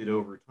evolved it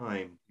over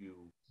time to,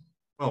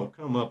 well,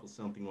 come up with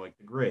something like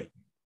the Grey.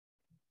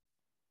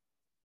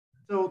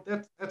 So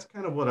that's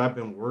kind of what I've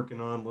been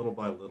working on little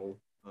by little.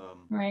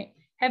 Right.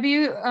 Have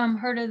you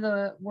heard of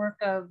the work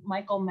of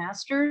Michael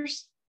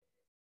Masters?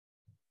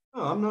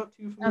 Oh, I'm not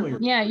too familiar.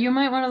 Yeah, you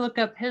might want to look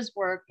up his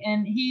work,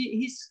 and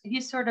he's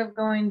sort of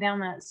going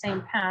down that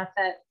same path,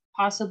 that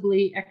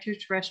possibly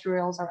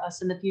extraterrestrials are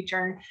us in the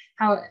future, and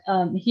how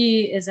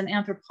he is an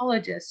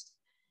anthropologist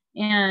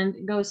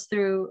and goes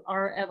through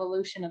our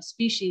evolution of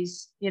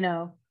species,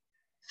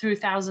 through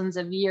thousands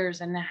of years,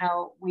 and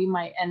how we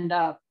might end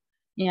up.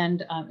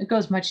 And it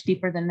goes much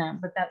deeper than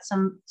that, but that's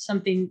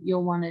something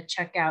you'll want to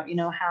check out,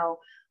 how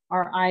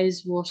our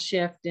eyes will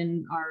shift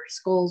and our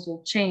skulls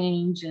will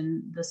change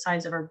and the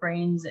size of our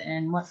brains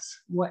and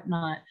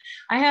whatnot.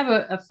 I have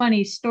a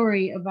funny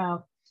story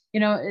about,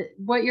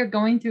 what you're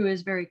going through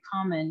is very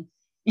common.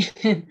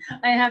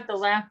 I have to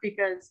laugh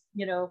because,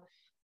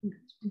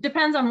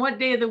 depends on what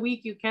day of the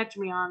week you catch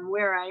me on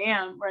where I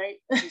am, right?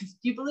 Do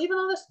you believe in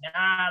all this?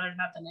 Nah, there's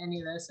nothing in any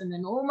of this. And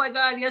then, oh my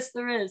God, yes,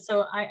 there is.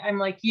 So I'm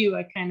like you,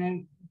 I kind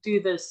of do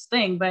this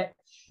thing. But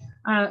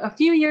a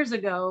few years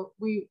ago,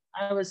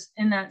 I was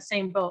in that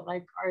same boat.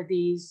 Like, are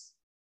they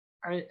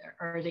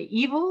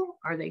evil?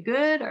 Are they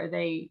good? Are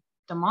they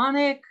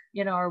demonic?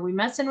 Are we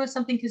messing with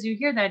something? Because you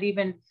hear that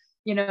even,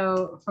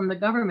 from the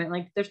government.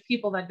 Like, there's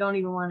people that don't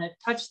even want to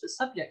touch the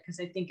subject because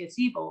they think it's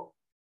evil,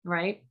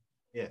 right?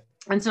 Yeah.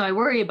 And so I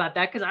worry about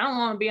that because I don't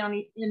want to be on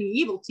any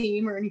evil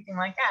team or anything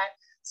like that.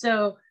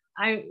 So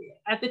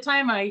at the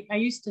time, I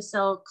used to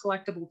sell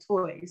collectible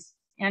toys,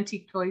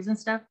 antique toys and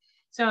stuff.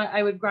 So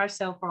I would garage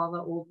sale for all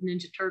the old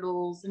Ninja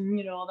Turtles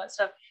and, all that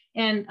stuff.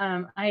 And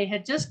I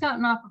had just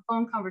gotten off a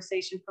phone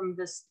conversation from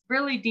this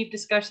really deep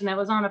discussion that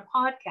was on a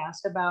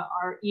podcast about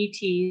our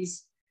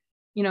ETs,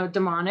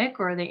 demonic,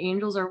 or are they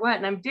angels or what?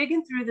 And I'm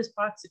digging through this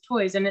box of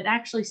toys, and it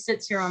actually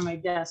sits here on my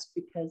desk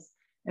because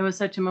it was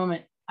such a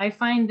moment. I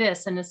find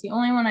this, and it's the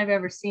only one I've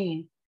ever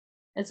seen.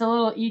 It's a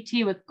little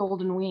ET with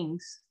golden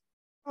wings.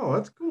 Oh,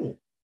 that's cool.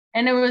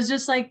 And it was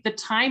just like the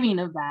timing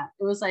of that.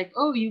 It was like,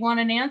 oh, you want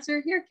an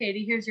answer? Here,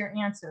 Katie, here's your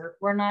answer.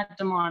 We're not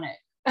demonic.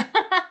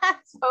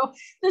 So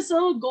this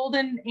little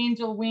golden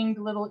angel winged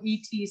little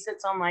ET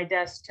sits on my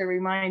desk to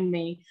remind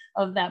me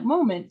of that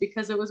moment,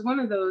 because it was one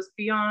of those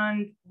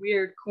beyond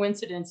weird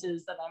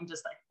coincidences that I'm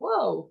just like,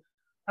 whoa,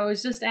 I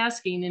was just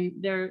asking,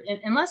 and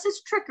unless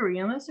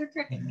they're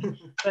tricking me.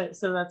 But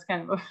so that's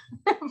kind of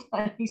a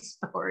funny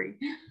story.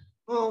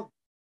 Well,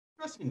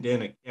 Preston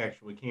Denick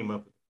actually came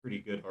up with a pretty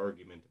good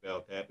argument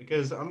about that,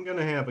 because I'm going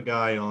to have a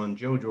guy on,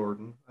 Joe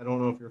Jordan. I don't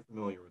know if you're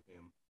familiar with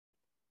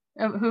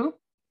him. Who?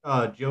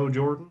 Joe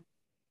Jordan.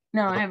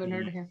 No, I haven't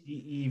heard of him.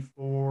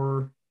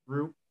 CE4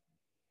 group.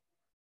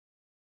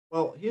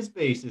 Well, his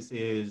basis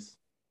is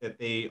that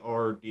they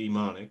are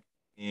demonic,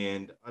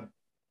 and I've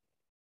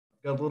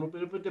got a little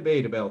bit of a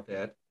debate about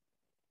that.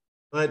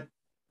 But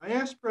I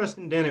asked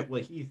Preston Dennett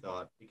what he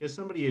thought, because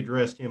somebody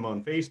addressed him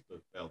on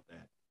Facebook about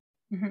that.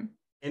 Mm-hmm.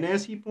 And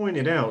as he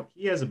pointed out,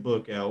 he has a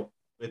book out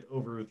with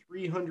over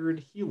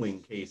 300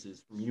 healing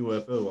cases from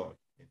UFO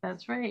occupants.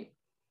 That's right.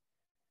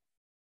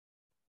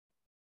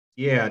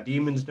 Yeah,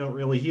 demons don't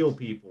really heal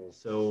people,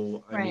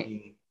 so I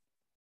mean...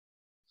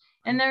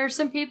 And there are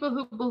some people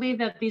who believe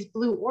that these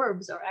blue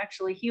orbs are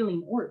actually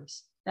healing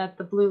orbs, that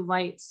the blue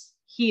lights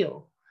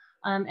heal,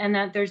 and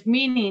that there's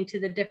meaning to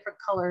the different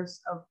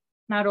colors of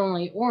not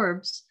only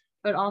orbs,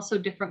 but also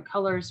different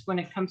colors when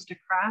it comes to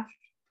craft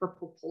for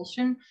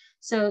propulsion.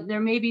 So there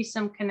may be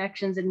some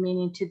connections and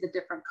meaning to the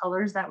different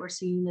colors that we're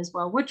seeing as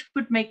well, which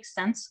would make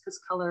sense because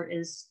color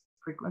is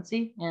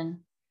frequency, and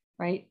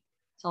right,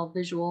 it's all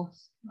visual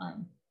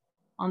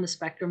on the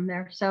spectrum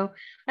there. So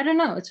I don't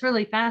know, it's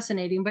really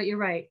fascinating, but you're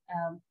right.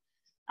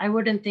 I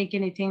wouldn't think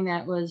anything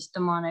that was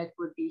demonic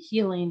would be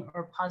healing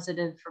or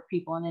positive for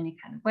people in any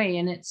kind of way.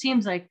 And it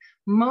seems like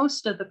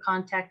most of the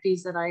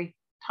contactees that I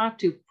talk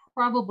to,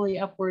 probably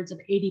upwards of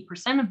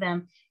 80% of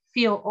them,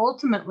 feel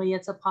ultimately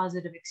it's a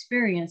positive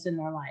experience in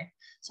their life.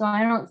 So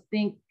I don't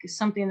think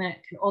something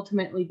that can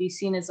ultimately be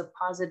seen as a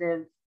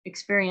positive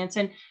experience.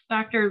 And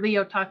Dr.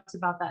 Leo talks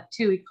about that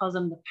too. He calls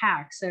them the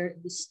packs, or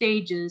the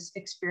stages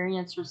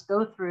experiencers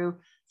go through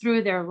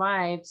their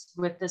lives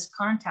with this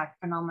contact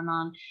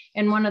phenomenon.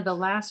 And one of the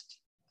last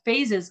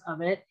phases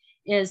of it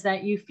is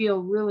that you feel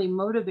really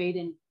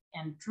motivated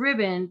and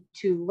driven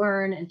to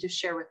learn and to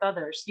share with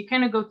others. You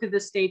kind of go through the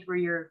stage where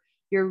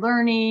you're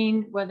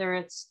learning, whether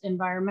it's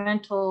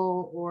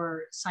environmental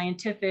or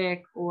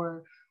scientific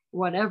or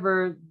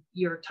whatever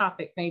your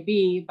topic may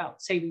be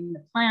about saving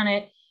the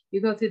planet.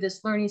 You go through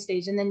this learning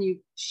stage, and then you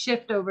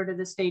shift over to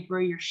the stage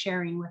where you're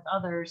sharing with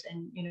others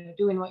and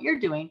doing what you're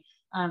doing.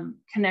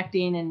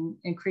 Connecting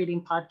and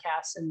creating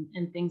podcasts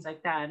and things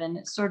like that. And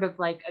it's sort of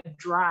like a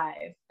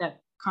drive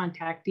that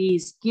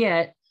contactees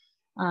get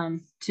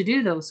to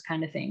do those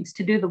kind of things,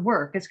 to do the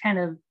work. It's kind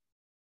of,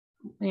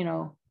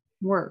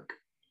 work.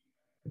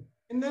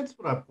 And that's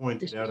what I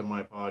pointed out in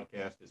my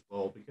podcast as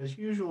well, because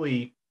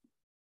usually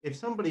if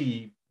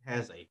somebody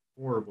has a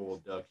horrible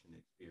abduction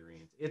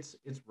experience, it's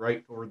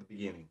right toward the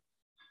beginning.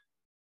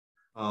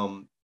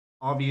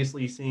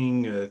 Obviously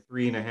seeing a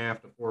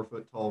 3.5 to 4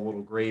 foot tall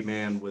little gray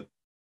man with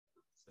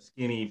a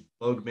skinny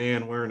bug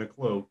man wearing a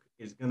cloak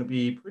is going to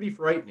be pretty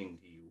frightening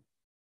to you.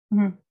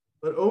 Mm-hmm.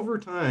 But over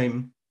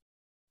time,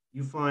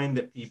 you find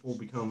that people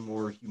become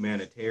more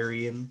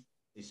humanitarian.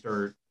 They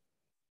start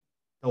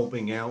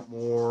helping out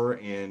more,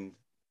 and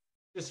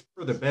just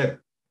for the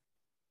better.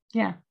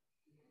 Yeah.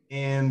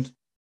 And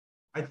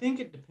I think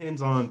it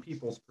depends on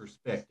people's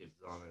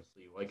perspectives,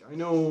 honestly. Like, I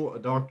know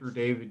Dr.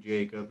 David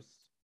Jacobs.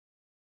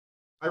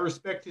 I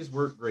respect his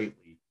work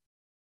greatly.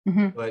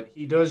 Mm-hmm. But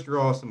he does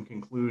draw some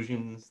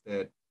conclusions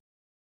that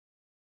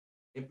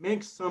it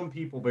makes some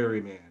people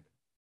very mad.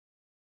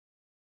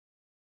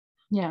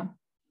 Yeah.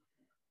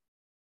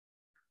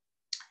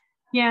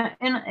 Yeah.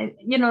 And,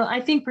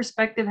 I think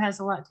perspective has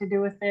a lot to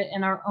do with it,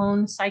 in our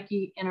own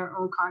psyche and our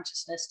own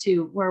consciousness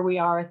too, where we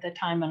are at the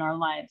time in our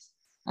lives.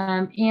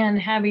 And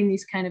having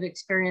these kind of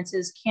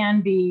experiences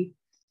can be,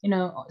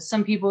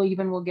 some people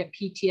even will get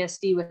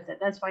PTSD with it.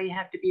 That's why you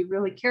have to be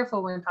really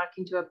careful when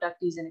talking to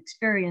abductees and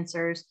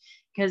experiencers,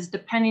 because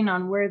depending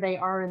on where they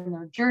are in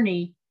their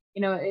journey,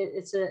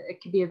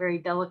 it can be a very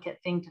delicate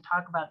thing to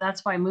talk about.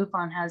 That's why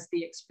MUFON has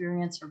the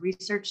experience or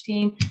research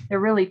team. They're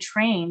really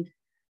trained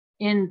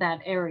in that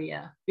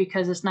area,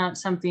 because it's not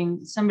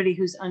somebody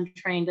who's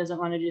untrained doesn't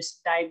want to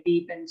just dive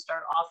deep and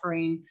start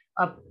offering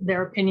up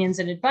their opinions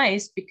and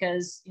advice,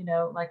 because,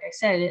 like I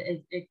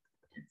said,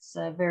 it's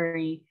a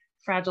very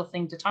fragile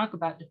thing to talk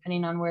about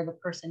depending on where the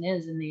person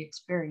is in the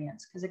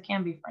experience, because it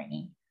can be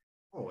frightening.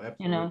 Oh,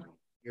 absolutely.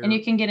 And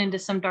you can get into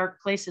some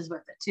dark places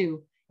with it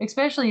too,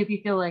 especially if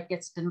you feel like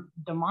it's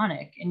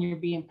demonic and you're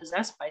being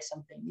possessed by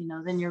something,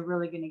 then you're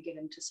really going to get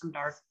into some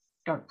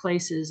dark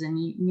places,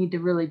 and you need to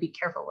really be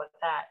careful with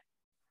that.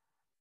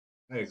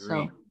 I agree.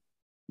 So,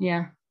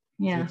 yeah.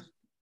 It's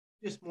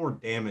just more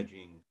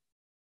damaging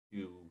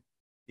to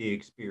the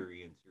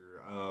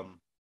experiencer.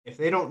 If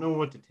they don't know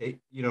what to take,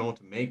 to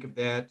make of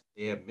that,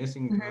 they have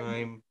missing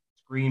time,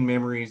 screen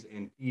memories,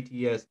 and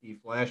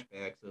PTSD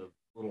flashbacks of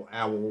little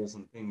owls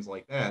and things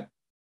like that.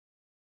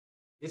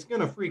 It's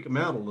going to freak them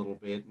out a little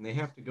bit, and they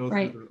have to go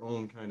through their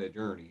own kind of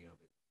journey of it.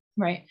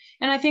 Right.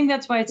 And I think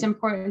that's why it's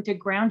important to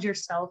ground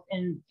yourself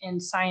in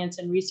science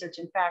and research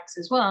and facts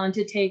as well, and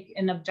to take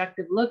an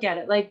objective look at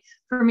it. Like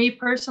for me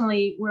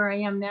personally, where I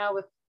am now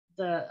with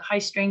the high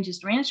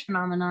strangest ranch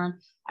phenomenon,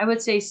 I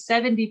would say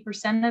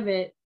 70% of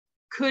it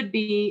could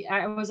be,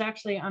 I was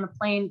actually on a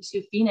plane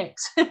to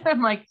Phoenix.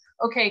 I'm like,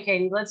 okay,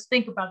 Katie, let's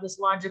think about this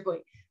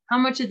logically. How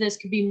much of this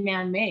could be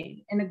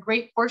man-made? And a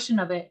great portion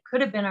of it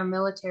could have been our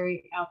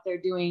military out there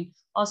doing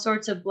all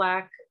sorts of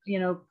black,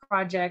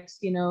 projects.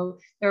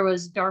 There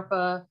was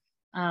DARPA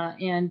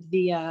and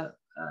the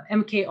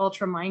MK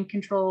Ultra mind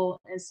control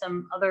and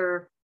some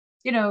other,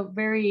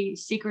 very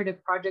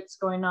secretive projects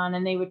going on.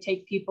 And they would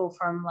take people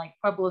from like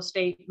Pueblo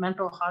State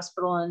Mental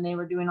Hospital, and they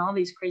were doing all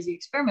these crazy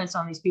experiments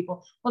on these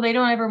people. Well, they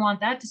don't ever want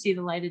that to see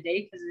the light of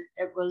day, because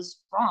it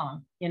was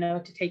wrong,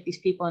 to take these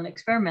people and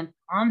experiment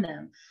on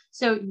them.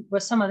 So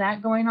was some of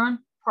that going on?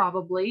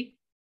 Probably,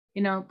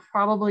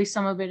 probably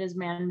some of it is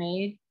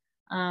man-made.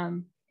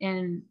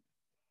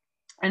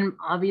 And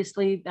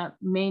obviously that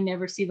may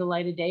never see the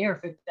light of day, or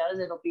if it does,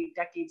 it'll be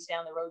decades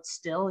down the road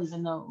still,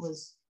 even though it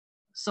was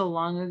so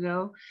long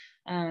ago.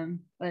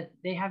 But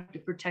they have to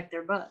protect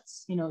their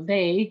butts,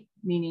 they,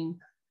 meaning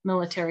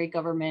military,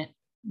 government.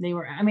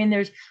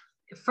 There's,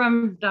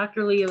 from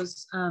Dr.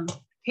 Leo's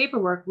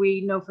paperwork,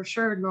 we know for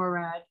sure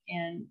NORAD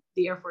and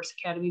the Air Force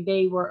Academy,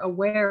 they were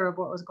aware of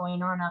what was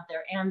going on out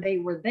there, and they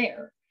were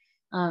there.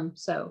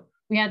 So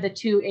we had the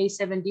two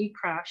A-7D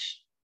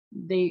crash.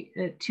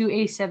 Two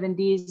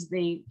A-7Ds,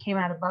 they came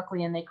out of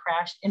Buckley and they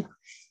crashed. And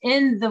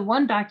in the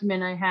one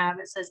document I have,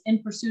 it says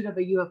in pursuit of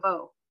a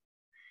UFO.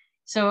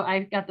 So I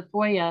got the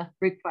FOIA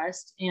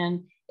request,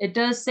 and it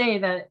does say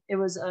that it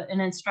was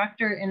an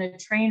instructor and a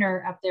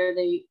trainer up there.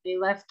 They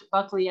left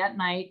Buckley at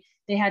night.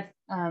 They had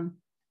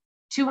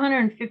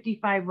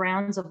 255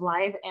 rounds of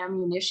live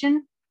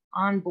ammunition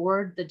on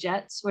board the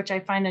jets, which I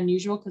find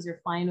unusual because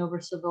they're flying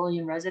over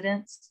civilian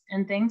residents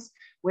and things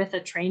with a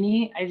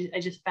trainee. I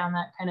just found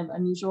that kind of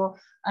unusual.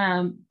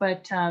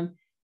 But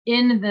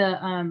in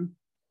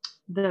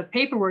the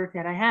paperwork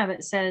that I have,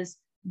 it says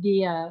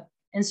the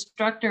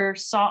instructor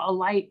saw a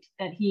light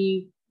that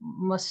he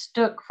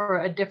mistook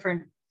for a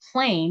different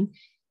plane,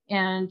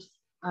 and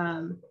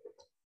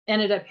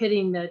ended up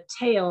hitting the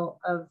tail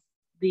of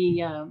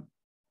the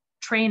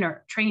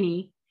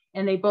trainee,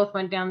 and they both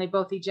went down, they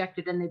both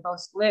ejected, and they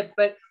both lived.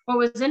 But what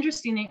was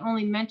interesting, they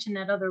only mentioned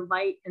that other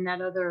light and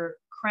that other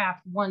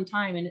craft one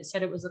time, and it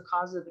said it was the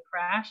cause of the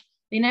crash.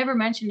 They never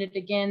mentioned it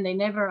again. They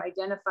never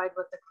identified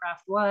what the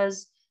craft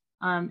was,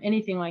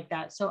 anything like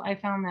that. So I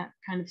found that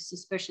kind of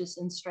suspicious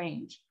and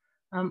strange.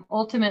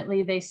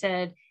 Ultimately, they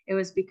said it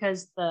was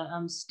because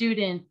the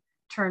student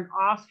turned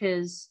off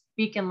his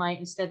beacon light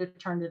instead of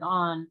turned it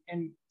on,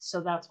 and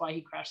so that's why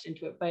he crashed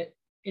into it. But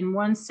in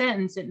one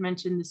sentence, it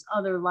mentioned this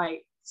other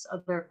light, this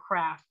other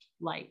craft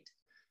light.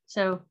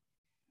 So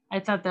I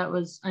thought that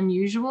was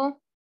unusual.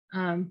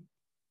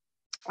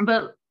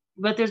 But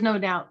there's no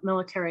doubt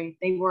military,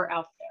 they were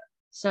out there.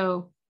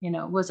 So,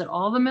 was it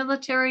all the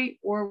military,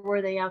 or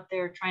were they out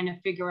there trying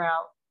to figure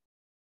out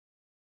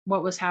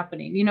what was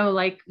happening?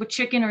 Like with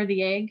chicken or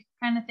the egg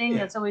kind of thing. Yeah.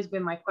 That's always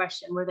been my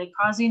question. Were they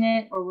causing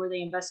it, or were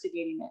they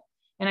investigating it?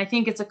 And I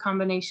think it's a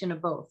combination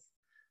of both.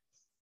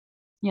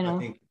 I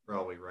think you're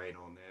probably right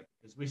on that,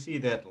 because we see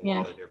that in a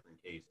lot of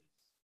different cases.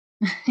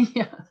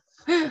 Yeah.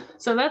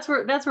 So that's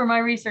where my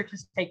research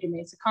has taken me.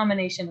 It's a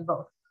combination of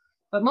both,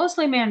 but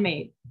mostly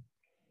man-made.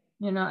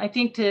 I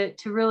think to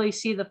really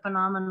see the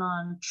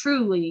phenomenon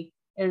truly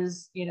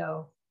is,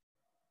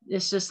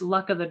 it's just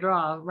luck of the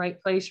draw, right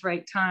place,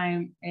 right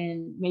time,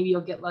 and maybe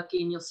you'll get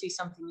lucky and you'll see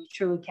something you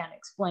truly can't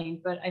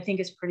explain. But I think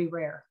it's pretty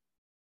rare.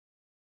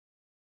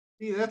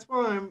 See, that's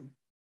why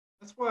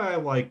I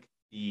like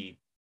the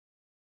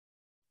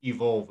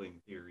evolving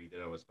theory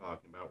that I was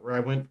talking about, where I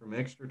went from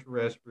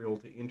extraterrestrial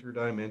to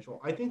interdimensional.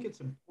 I think it's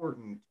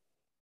important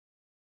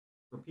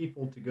for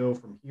people to go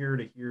from here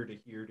to here to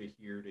here to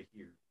here to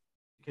here,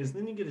 because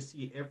then you get to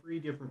see every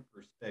different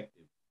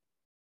perspective.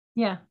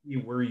 Yeah. See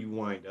where you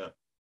wind up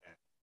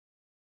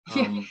at.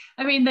 Yeah.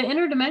 I mean, the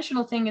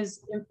interdimensional thing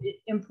is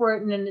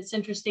important and it's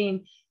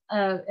interesting.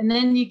 And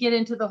then you get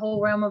into the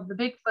whole realm of the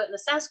Bigfoot and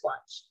the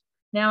Sasquatch.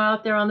 Now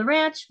out there on the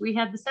ranch, we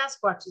had the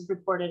Sasquatches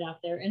reported out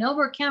there. And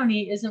Elbert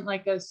County isn't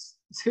like a,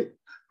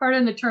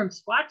 pardon the term,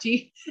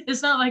 squatchy.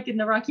 It's not like in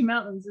the Rocky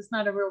Mountains. It's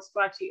not a real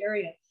squatchy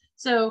area.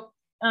 So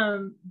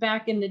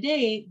back in the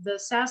day, the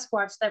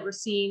Sasquatch that were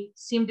seen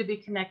seemed to be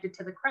connected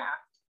to the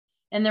craft.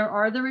 And there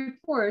are the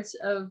reports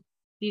of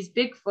these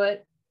Bigfoot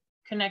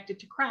connected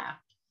to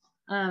craft,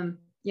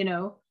 you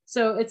know.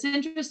 So it's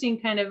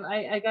interesting kind of,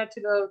 I got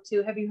to go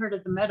to, have you heard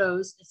of the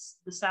Meadows? It's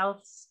the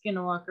South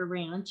Skinwalker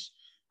Ranch.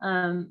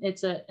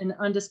 It's an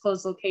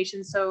undisclosed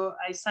location. So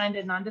I signed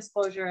a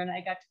non-disclosure and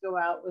I got to go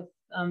out with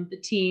the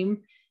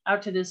team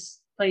out to this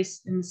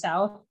place in the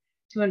South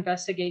to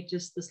investigate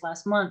just this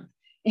last month.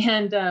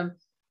 And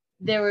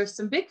there were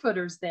some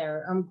Bigfooters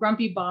there.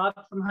 Grumpy Bob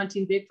from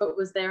Hunting Bigfoot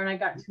was there and I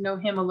got to know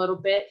him a little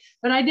bit,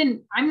 but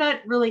I'm not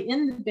really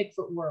in the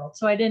Bigfoot world.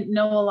 So I didn't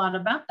know a lot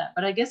about that,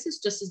 but I guess it's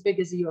just as big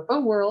as the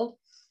UFO world.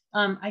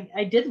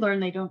 I did learn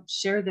they don't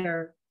share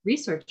their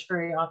research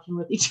very often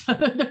with each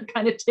other. They're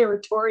kind of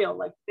territorial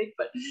like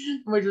Bigfoot,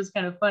 which was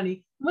kind of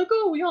funny. I'm like,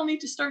 oh, we all need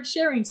to start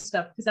sharing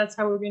stuff because that's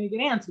how we're going to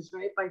get answers,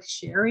 right? By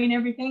sharing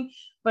everything.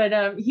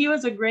 But he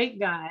was a great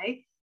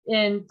guy.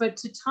 But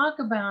to talk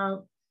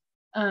about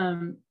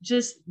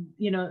just,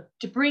 you know,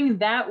 to bring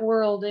that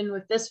world in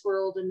with this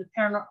world and the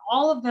paranormal,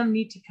 all of them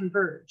need to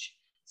converge.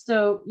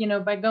 So, you know,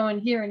 by going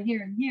here and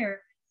here and here,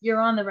 you're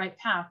on the right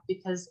path,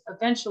 because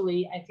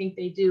eventually I think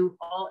they do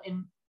all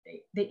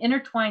they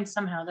intertwine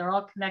somehow. They're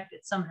all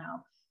connected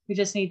somehow. We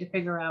just need to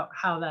figure out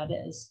how that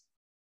is,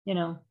 you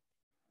know.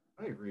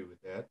 I agree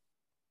with that.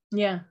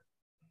 Yeah.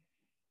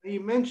 You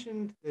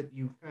mentioned that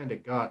you kind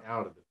of got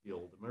out of the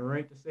field. Am I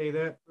right to say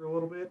that for a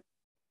little bit?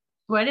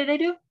 What did I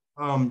do?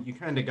 You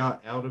kind of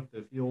got out of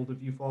the field of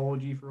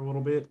ufology for a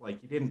little bit,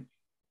 like you didn't.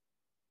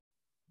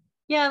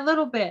 Yeah, a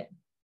little bit.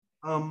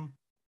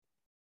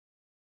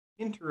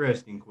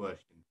 Interesting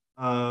question.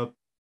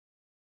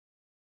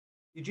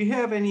 Did you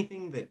have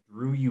anything that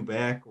drew you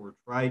back or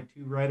tried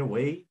to right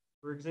away,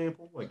 for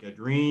example, like a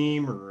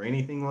dream or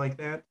anything like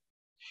that?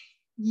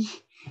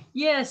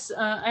 Yes,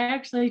 I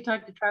actually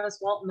talked to Travis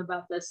Walton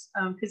about this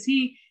because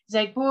he's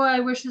like, boy, I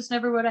wish this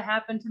never would have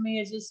happened to me.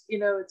 It's just, you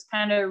know, it's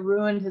kind of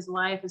ruined his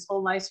life. His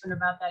whole life's been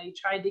about that. He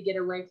tried to get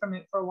away from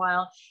it for a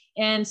while,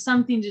 and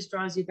something just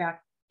draws you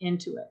back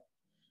into it.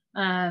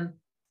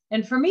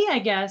 And for me, I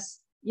guess,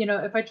 you know,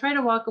 if I try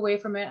to walk away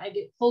from it, I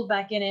get pulled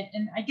back in it.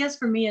 And I guess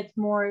for me, it's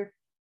more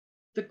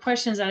the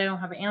questions that I don't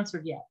have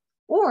answered yet.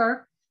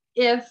 Or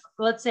if,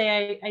 let's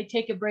say, I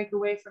take a break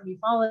away from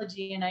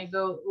ufology and I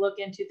go look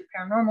into the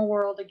paranormal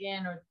world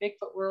again, or the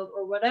Bigfoot world,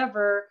 or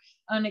whatever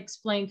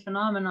unexplained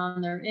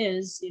phenomenon there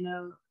is, you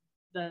know,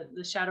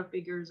 the shadow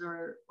figures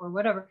or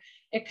whatever,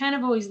 it kind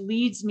of always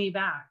leads me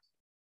back.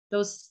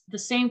 The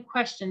same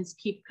questions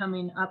keep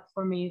coming up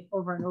for me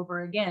over and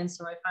over again.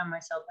 So I find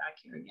myself back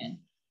here again,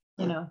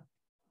 you know.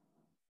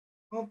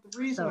 Well, the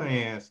reason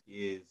I ask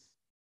is,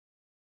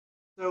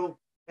 so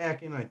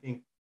back in, I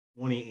think,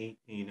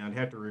 2018, I'd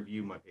have to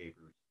review my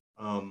papers.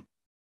 I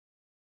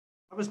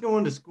was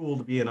going to school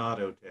to be an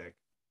auto tech,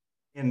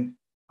 and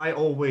I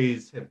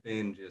always have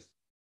been just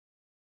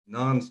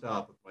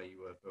nonstop with my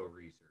UFO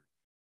research.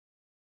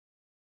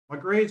 My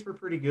grades were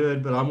pretty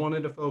good, but I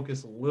wanted to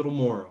focus a little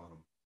more on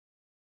them.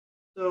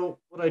 So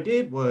what I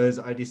did was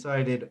I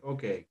decided,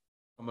 okay,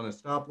 I'm going to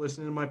stop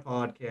listening to my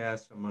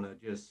podcast. I'm going to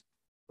just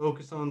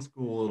focus on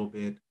school a little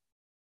bit.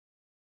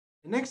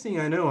 The next thing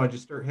I know, I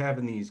just start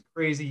having these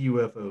crazy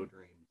UFO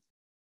dreams.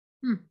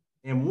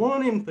 And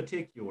one in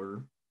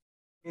particular,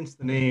 hence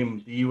the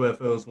name, The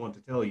UFOs Want to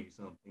Tell You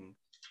Something.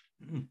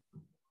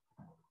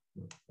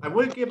 I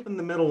wake up in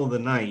the middle of the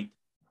night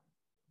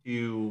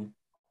to,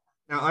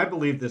 now I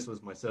believe this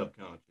was my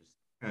subconscious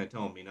kind of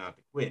telling me not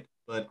to quit,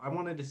 but I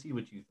wanted to see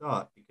what you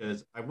thought,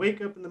 because I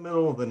wake up in the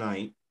middle of the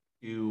night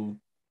to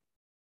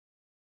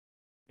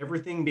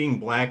everything being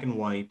black and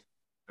white.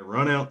 I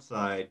run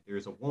outside.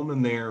 There's a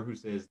woman there who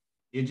says,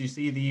 "Did you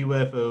see the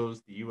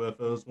UFOs? The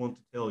UFOs want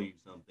to tell you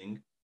something."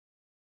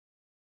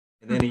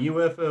 And then a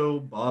UFO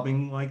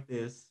bobbing like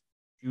this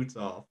shoots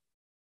off.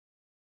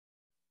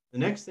 The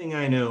next thing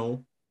I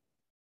know,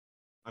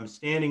 I'm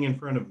standing in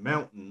front of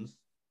mountains,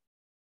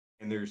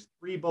 and there's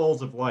 3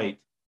 balls of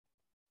light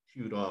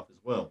shoot off as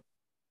well.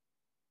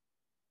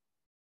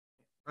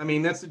 I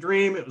mean, that's a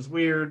dream. It was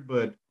weird,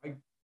 but I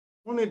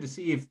wanted to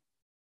see if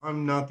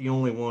I'm not the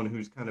only one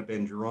who's kind of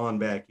been drawn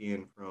back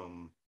in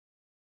from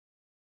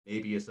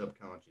maybe a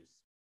subconscious.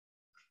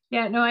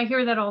 Yeah, no, I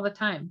hear that all the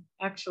time,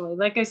 actually.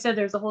 Like I said,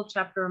 there's a whole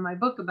chapter in my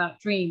book about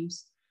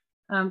dreams.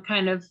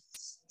 Kind of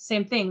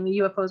same thing. The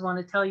UFOs want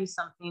to tell you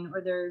something,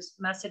 or there's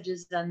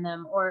messages in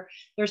them, or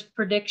there's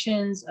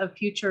predictions of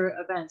future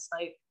events.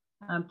 Like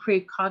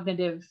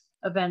precognitive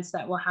events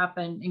that will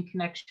happen in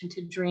connection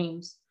to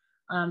dreams.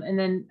 And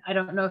then I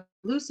don't know if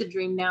lucid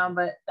dream now,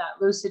 but that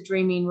lucid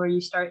dreaming where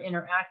you start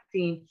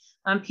interacting,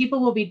 people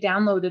will be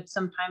downloaded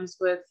sometimes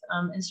with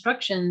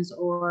instructions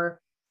or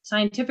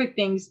scientific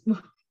things.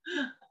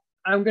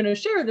 I'm going to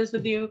share this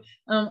with you.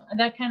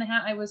 That kind of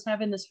I was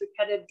having this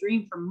repetitive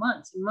dream for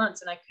months and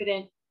months, and I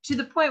couldn't, to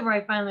the point where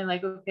I finally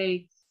like,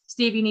 okay,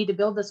 Steve, you need to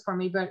build this for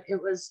me. But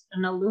it was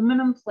an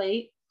aluminum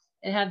plate.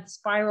 It had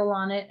spiral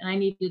on it, and I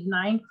needed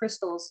 9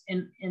 crystals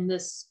in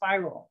this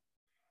spiral,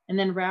 and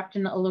then wrapped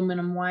in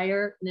aluminum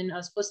wire. And then I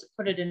was supposed to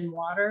put it in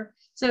water.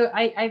 So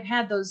I've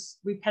had those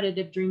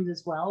repetitive dreams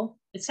as well.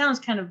 It sounds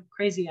kind of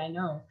crazy, I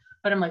know,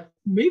 but I'm like,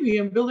 maybe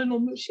I'm building a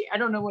machine. I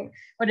don't know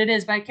what it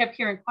is, but I kept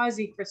hearing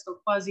quasi crystal,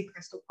 quasi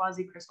crystal,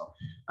 quasi crystal.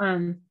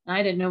 I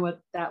didn't know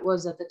what that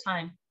was at the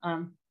time.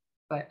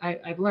 But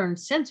I've learned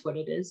since what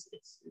it is.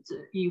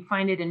 You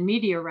find it in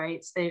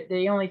meteorites.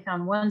 They only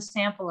found one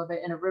sample of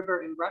it in a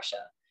river in Russia,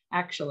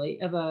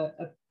 actually, of a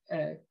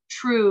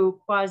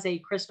true quasi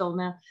crystal.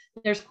 Now,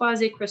 there's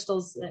quasi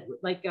crystals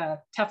like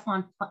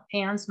Teflon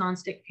pans,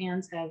 nonstick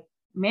pans have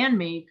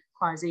man-made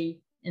quasi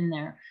in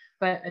there,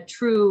 but a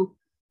true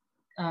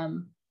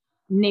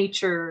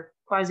nature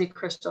quasi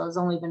crystal has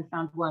only been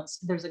found once.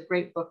 There's a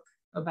great book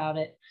about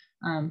it.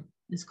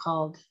 It's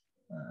called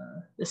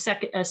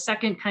a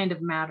second kind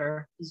of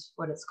matter is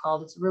what it's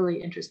called. It's a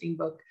really interesting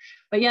book.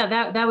 But yeah,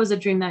 that was a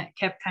dream that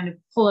kept kind of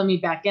pulling me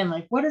back in.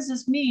 Like, what does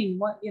this mean?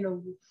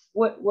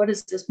 What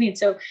does this mean?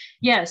 So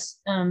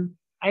yes,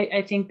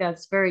 I think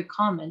that's very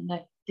common,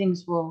 that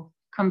things will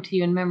come to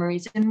you in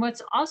memories. And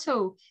what's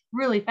also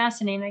really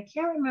fascinating, I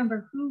can't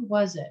remember who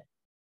was it.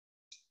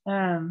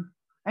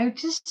 I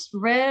just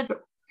read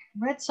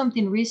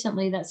something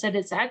recently that said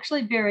it's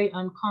actually very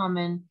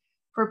uncommon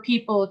for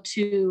people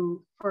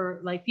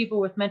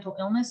with mental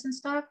illness and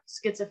stuff,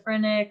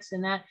 schizophrenics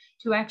and that,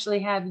 to actually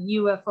have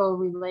UFO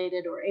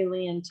related or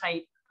alien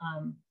type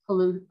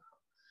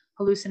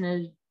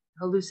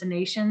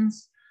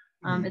hallucinations.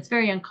 It's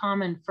very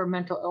uncommon for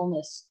mental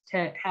illness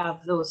to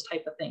have those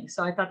type of things.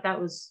 So I thought that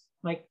was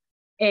like,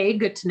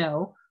 good to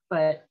know,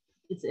 but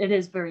it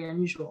is very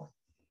unusual.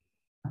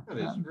 That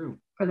is true.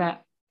 For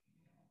that.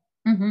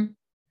 Mm-hmm.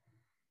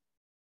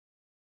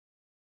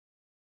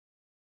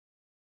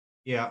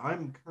 Yeah,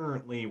 I'm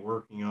currently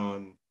working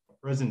on a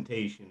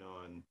presentation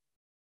on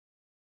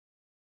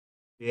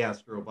the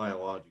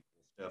astrobiological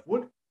stuff.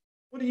 What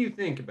do you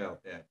think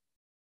about that?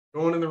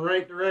 Going in the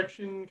right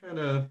direction, kind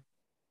of?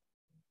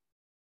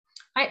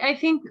 I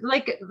think,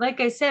 like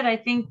I said, I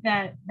think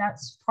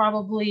that's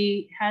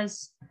probably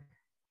has.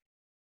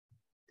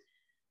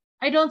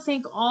 I don't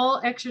think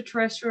all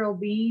extraterrestrial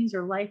beings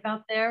or life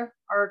out there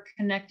are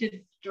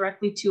connected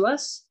directly to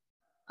us.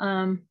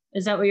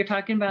 Is that what you're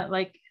talking about?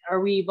 Like, are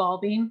we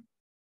evolving?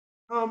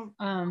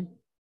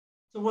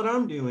 So what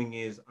I'm doing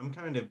is I'm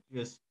kind of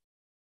just,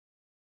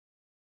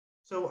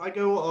 so I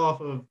go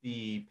off of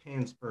the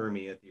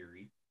panspermia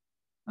theory.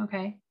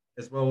 Okay.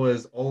 As well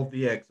as all of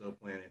the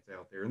exoplanets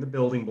out there and the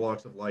building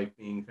blocks of life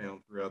being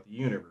found throughout the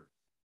universe.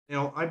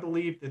 Now, I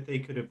believe that they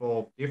could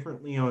evolve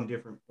differently on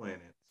different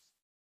planets,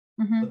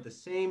 but the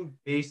same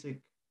basic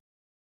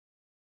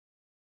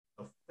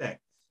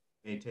effects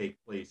may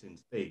take place in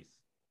space.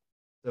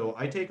 So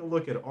I take a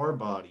look at our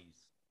bodies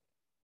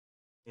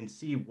and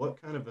see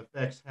what kind of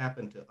effects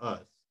happen to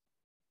us,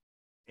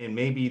 and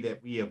maybe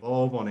that we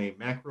evolve on a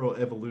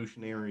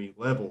macroevolutionary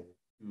level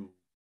to,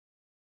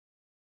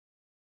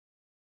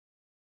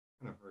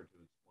 kind of hard to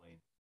explain.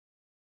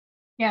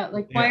 Yeah,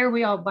 like why are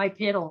we all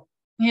bipedal?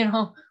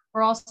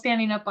 We're all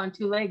standing up on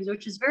 2 legs,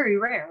 which is very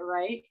rare,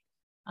 right?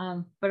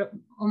 But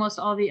almost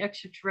all the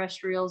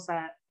extraterrestrials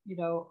that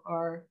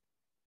are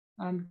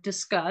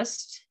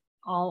discussed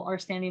all are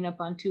standing up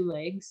on 2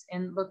 legs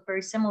and look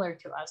very similar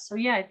to us. So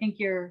yeah, I think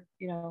you're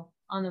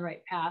on the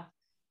right path.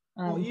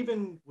 Well,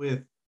 even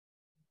with,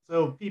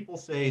 so people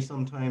say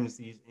sometimes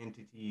these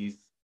entities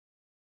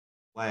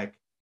lack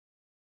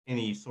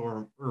any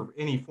form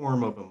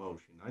of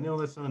emotion. I know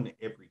that's not in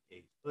every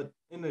case, but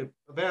in a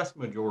vast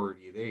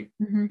majority, they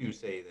do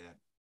say that.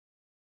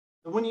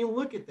 So when you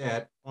look at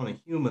that on a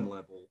human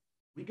level,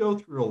 we go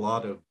through a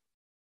lot of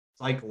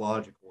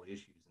psychological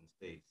issues in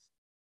space.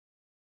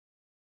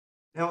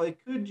 Now, it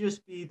could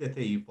just be that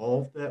they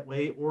evolved that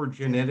way, or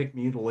genetic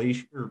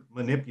mutilation or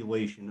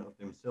manipulation of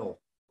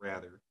themselves,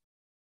 rather,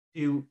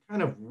 to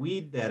kind of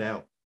weed that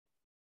out.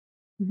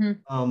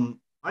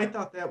 I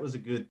thought that was a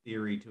good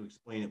theory to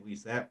explain at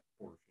least that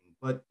portion.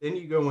 But then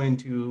you go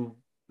into,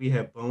 we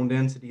have bone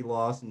density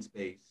loss in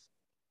space,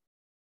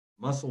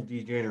 muscle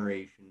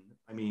degeneration.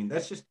 I mean,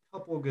 that's just a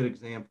couple of good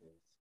examples.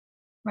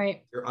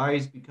 Right. Your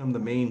eyes become the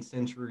main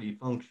sensory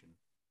function.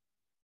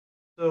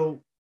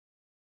 So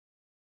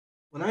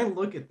when I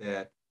look at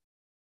that,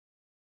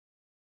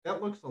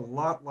 that looks a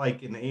lot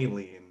like an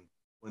alien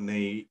when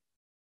they,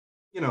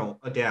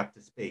 adapt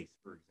to space,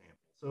 for example.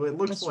 So it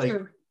looks like,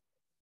 true.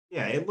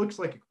 Yeah, it looks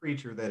like a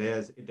creature that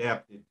has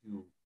adapted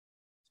to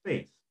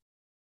space.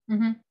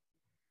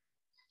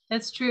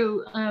 That's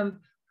true.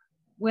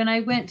 when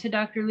I went to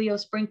Dr. Leo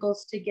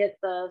Sprinkles to get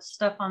the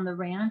stuff on the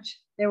ranch,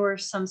 there were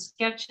some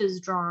sketches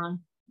drawn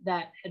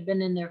that had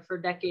been in there for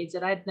decades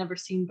that I'd never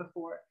seen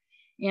before.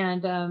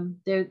 And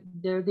they're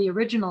the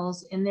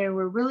originals, and they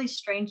were really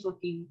strange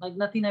looking, like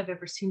nothing I've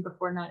ever seen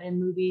before, not in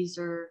movies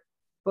or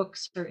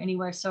books or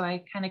anywhere. So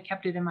I kind of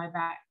kept it in my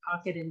back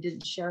pocket and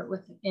didn't share it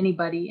with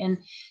anybody. And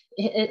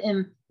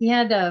he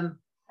had I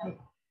don't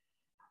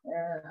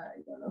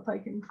know if I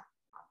can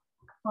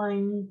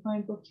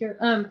find book here.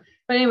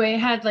 But anyway, it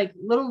had like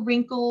little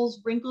wrinkles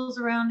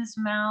around his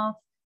mouth,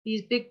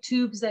 these big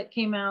tubes that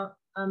came out,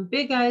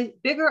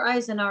 bigger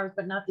eyes than ours,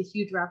 but not the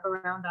huge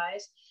wraparound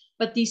eyes.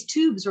 But these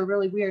tubes were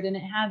really weird, and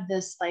it had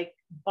this like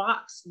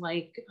box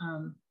like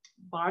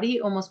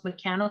body, almost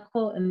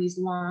mechanical, and these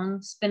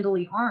long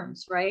spindly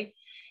arms, right?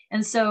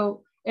 And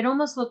so it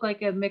almost looked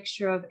like a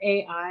mixture of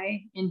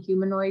AI and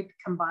humanoid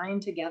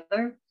combined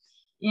together.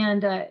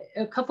 And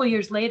a couple of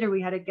years later, we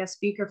had a guest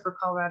speaker for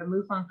Colorado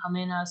MUFON come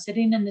in. I was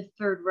sitting in the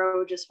third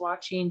row just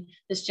watching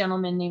this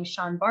gentleman named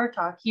Sean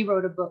Bartok. He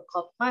wrote a book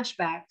called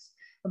Flashbacks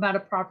about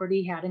a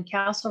property he had in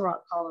Castle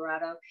Rock,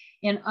 Colorado.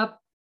 And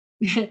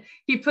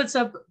he puts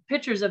up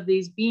pictures of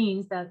these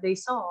beings that they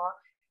saw,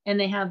 and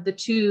they have the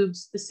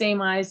tubes, the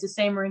same eyes, the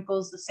same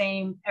wrinkles, the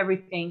same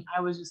everything.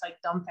 I was just like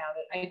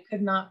dumbfounded. I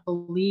could not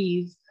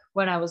believe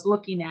what I was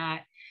looking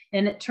at.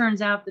 And it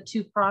turns out the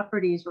two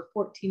properties were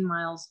 14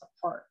 miles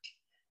apart.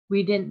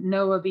 We didn't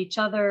know of each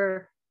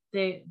other.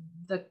 The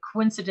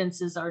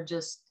coincidences are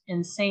just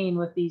insane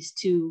with these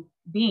two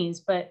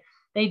beings, but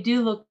they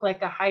do look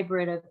like a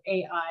hybrid of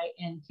AI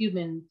and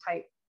human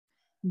type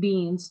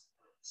beings.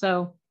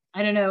 So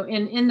I don't know.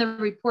 In the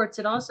reports,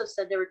 it also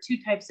said there were two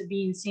types of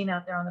beings seen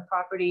out there on the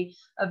property,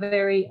 a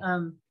very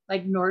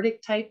like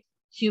Nordic type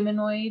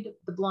humanoid,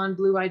 the blonde,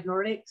 blue-eyed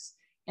Nordics,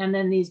 and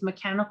then these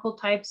mechanical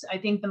types. I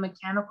think the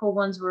mechanical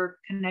ones were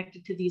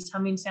connected to these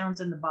humming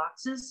sounds in the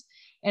boxes.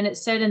 And it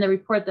said in the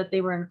report that they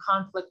were in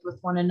conflict with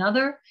one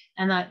another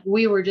and that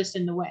we were just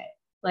in the way.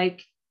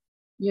 Like,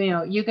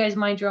 you guys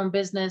mind your own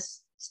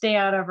business, stay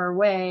out of our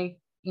way.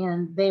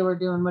 And they were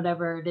doing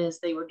whatever it is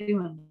they were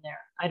doing there.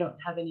 I don't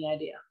have any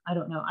idea. I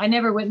don't know. I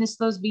never witnessed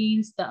those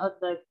beings.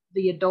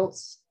 The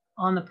adults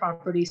on the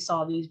property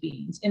saw these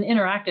beings and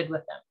interacted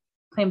with them,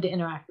 claimed to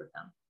interact with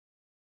them.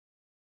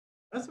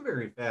 That's a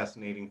very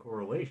fascinating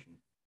correlation.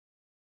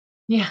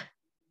 Yeah.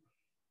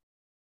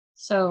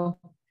 So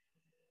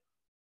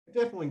it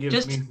definitely gives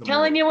just me some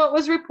telling you what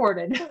was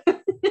reported.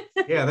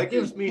 Yeah, that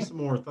gives me some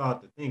more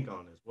thought to think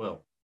on as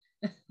well.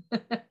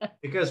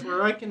 Because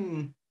where I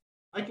can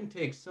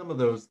take some of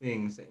those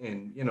things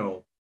and,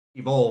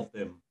 evolve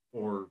them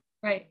or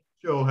right.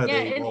 show how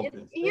they and evolved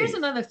in space. Here's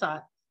another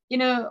thought.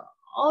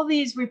 All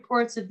these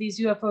reports of these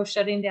UFOs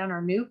shutting down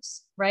our nukes,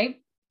 right?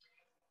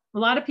 A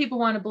lot of people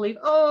want to believe,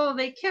 oh,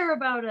 they care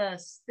about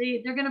us.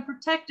 They're going to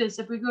protect us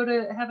if we go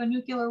to have a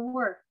nuclear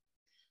war.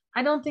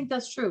 I don't think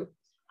that's true.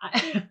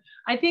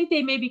 I think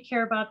they maybe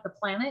care about the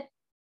planet.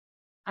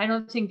 I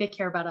don't think they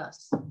care about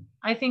us.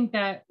 I think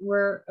that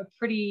we're a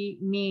pretty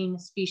mean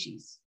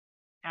species,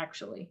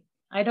 actually.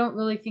 I don't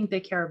really think they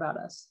care about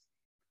us.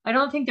 I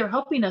don't think they're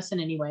helping us in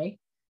any way,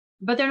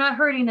 but they're not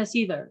hurting us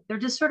either. They're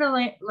just sort of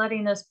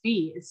letting us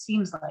be, it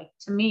seems like,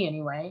 to me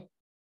anyway.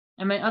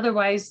 I mean,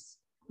 otherwise,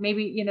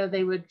 maybe,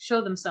 they would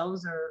show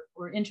themselves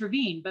or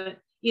intervene, but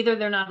either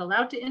they're not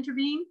allowed to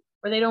intervene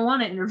or they don't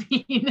want to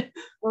intervene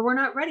or we're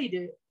not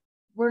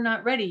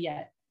ready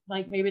yet.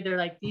 Like maybe they're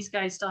like, these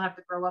guys still have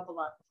to grow up a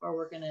lot before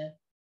we're going to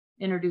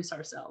introduce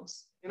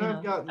ourselves. And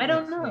I've gotten I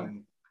don't know.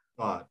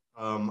 Thought.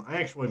 I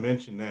actually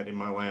mentioned that in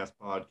my last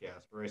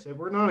podcast where I said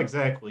we're not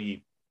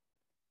exactly,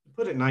 to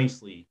put it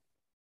nicely,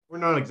 we're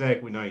not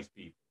exactly nice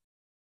people.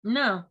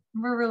 No,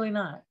 we're really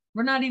not.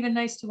 We're not even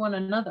nice to one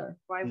another.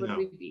 Why would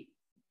we be?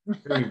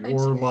 Very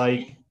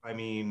warlike. I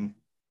mean,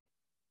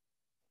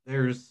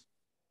 there's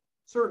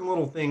certain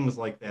little things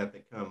like that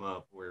come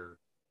up where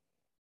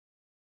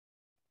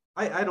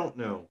I don't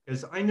know,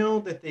 because I know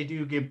that they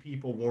do give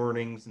people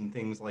warnings and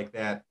things like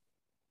that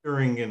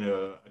during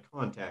a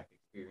contact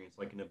experience,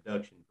 like an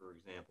abduction, for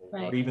example,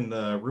 right. Or even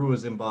the Rua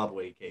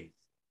Zimbabwe case.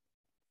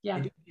 Yeah.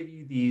 They do give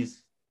you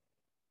these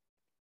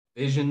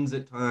visions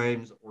at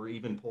times, or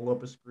even pull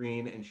up a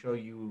screen and show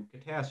you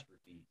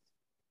catastrophes.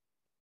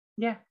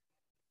 Yeah.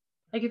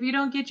 Like if you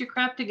don't get your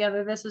crap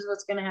together, this is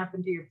what's going to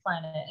happen to your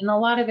planet. And a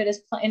lot of it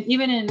is, and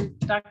even in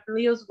Dr.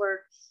 Leo's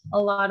work, a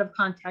lot of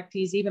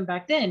contactees, even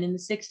back then in the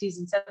 60s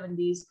and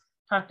 70s,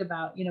 talked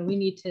about, we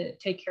need to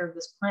take care of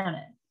this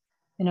planet,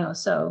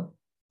 so,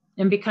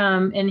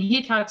 and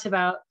he talks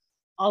about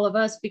all of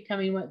us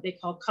becoming what they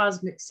call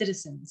cosmic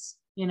citizens,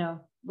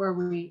 where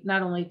we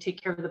not only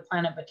take care of the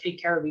planet, but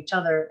take care of each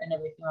other and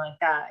everything like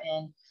that.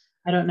 And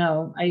I don't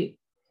know,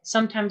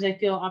 sometimes I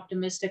feel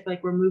optimistic,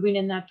 like we're moving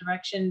in that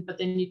direction, but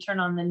then you turn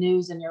on the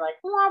news and you're like,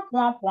 womp,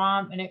 womp,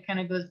 womp, and it kind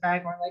of goes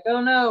back. And we're like,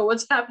 oh no,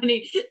 what's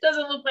happening? It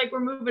doesn't look like we're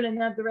moving in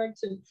that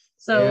direction.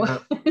 So, yeah,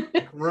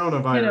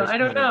 coronavirus I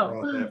don't know.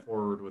 Brought that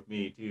forward with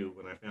me too.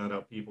 When I found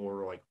out people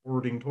were like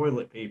hoarding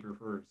toilet paper,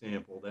 for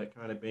example, that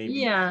kind of made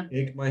me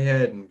shake my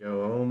head and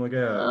go, oh my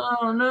God.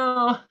 Oh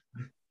no.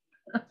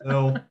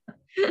 So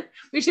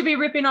we should be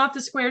ripping off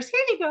the squares.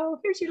 Here you go.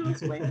 Here's your little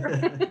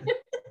square.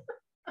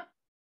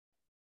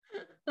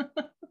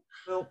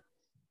 well,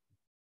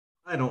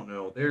 I don't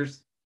know.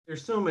 There's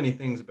so many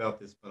things about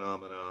this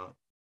phenomena.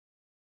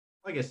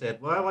 Like I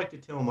said, what I like to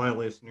tell my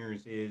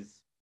listeners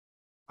is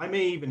I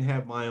may even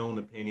have my own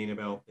opinion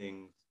about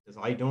things because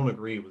I don't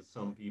agree with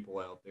some people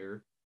out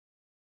there.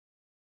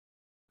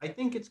 I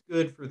think it's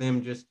good for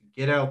them just to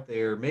get out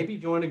there, maybe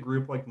join a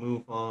group like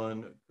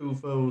MUFON,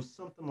 CUFO,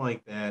 something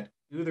like that,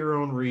 do their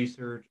own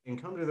research,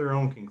 and come to their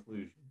own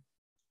conclusions.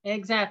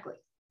 Exactly.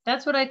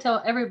 That's what I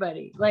tell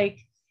everybody. Like,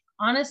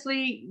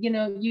 honestly,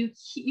 you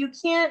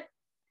can't.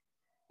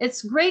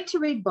 It's great to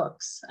read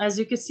books. As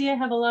you can see, I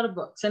have a lot of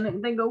books,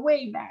 and they go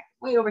way back,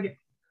 way over here.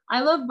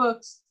 I love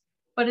books,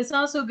 but it's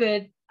also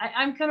good.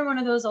 I'm kind of one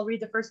of those, I'll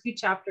read the first few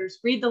chapters,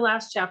 read the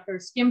last chapter,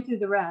 skim through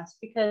the rest,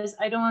 because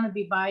I don't want to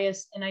be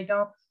biased, and I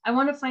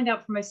want to find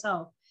out for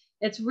myself.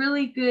 It's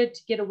really good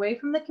to get away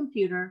from the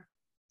computer,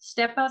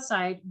 step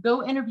outside,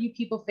 go interview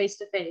people face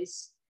to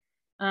face,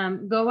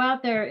 go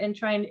out there and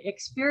try and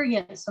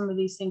experience some of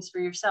these things for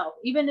yourself.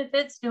 Even if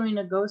it's doing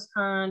a ghost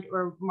hunt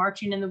or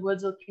marching in the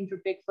woods looking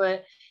for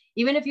Bigfoot,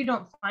 even if you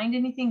don't find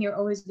anything, you're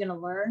always going to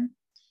learn.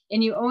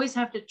 And you always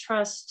have to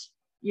trust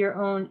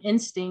your own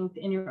instinct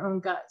and your own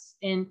guts,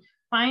 and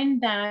find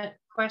that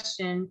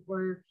question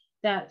or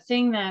that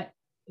thing that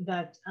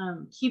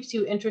keeps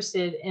you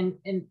interested,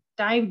 and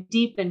dive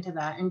deep into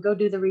that, and go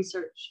do the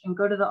research, and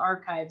go to the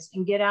archives,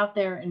 and get out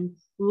there and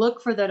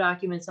look for the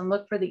documents and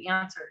look for the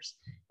answers,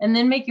 and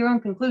then make your own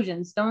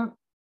conclusions. Don't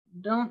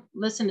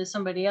listen to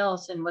somebody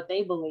else and what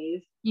they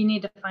believe. You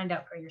need to find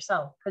out for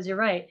yourself, because you're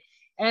right.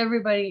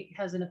 Everybody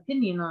has an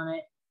opinion on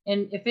it.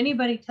 And if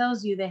anybody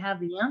tells you they have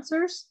the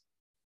answers,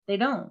 they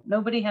don't.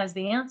 Nobody has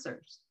the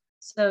answers.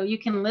 So you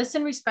can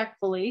listen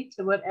respectfully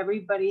to what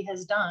everybody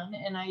has done.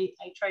 And I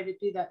try to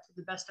do that to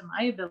the best of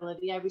my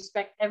ability. I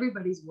respect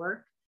everybody's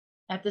work.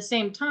 At the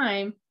same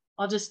time,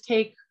 I'll just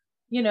take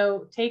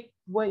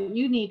what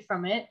you need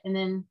from it, and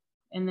then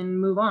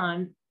move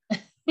on,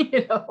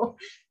 kind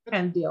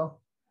of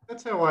deal.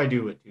 That's how I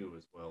do it too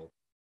as well.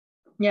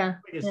 Yeah.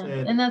 Like I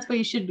said, and that's what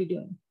you should be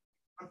doing.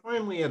 I'm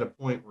finally at a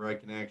point where I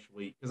can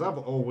actually, because I've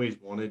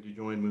always wanted to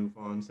join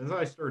MUFON since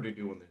I started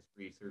doing this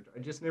research. I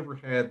just never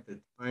had the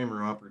time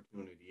or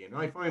opportunity, and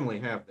I finally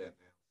have that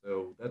now.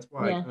 So that's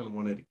why I kind of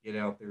wanted to get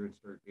out there and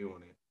start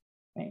doing it.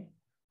 Right.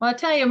 Well, I'll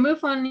tell you,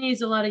 MUFON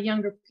needs a lot of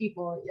younger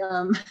people,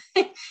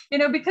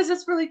 because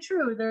it's really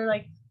true. They're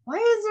like, why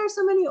is there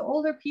so many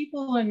older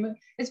people? And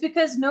it's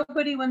because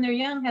nobody, when they're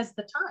young, has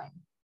the time.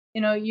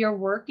 You're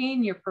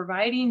working, you're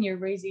providing, you're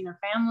raising a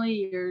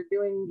family, you're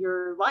doing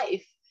your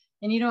life.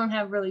 And you don't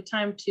have really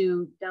time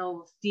to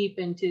delve deep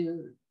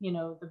into,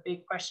 the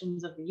big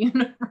questions of the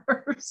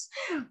universe.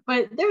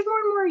 But there's more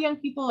and more young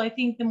people. I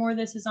think the more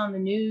this is on the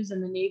news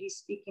and the Navy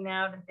speaking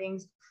out and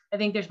things, I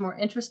think there's more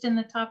interest in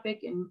the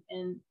topic,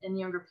 and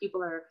younger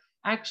people are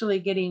actually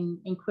getting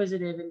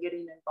inquisitive and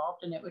getting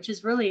involved in it, which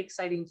is really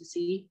exciting to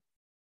see,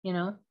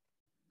 Oh,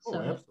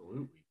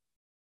 absolutely.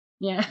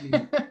 Yeah.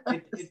 I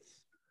mean,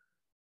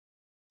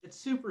 it's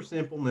super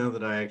simple now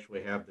that I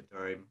actually have the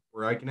time,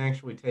 where I can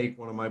actually take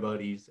one of my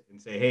buddies and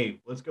say,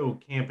 hey, let's go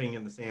camping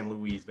in the San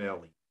Luis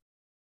Valley.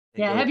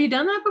 Yeah, have you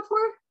done that before?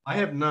 I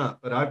have not,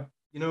 but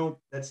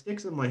that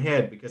sticks in my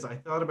head because I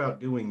thought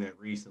about doing that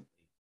recently.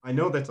 I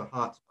know that's a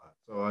hot spot,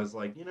 so I was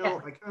like,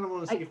 I kind of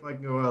want to see if I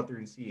can go out there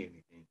and see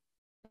anything.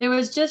 There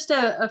was just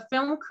a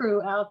film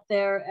crew out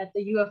there at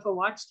the UFO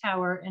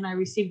Watchtower, and I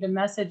received a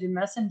message in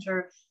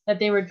Messenger that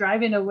they were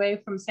driving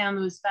away from San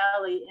Luis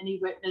Valley, and he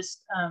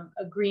witnessed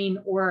a green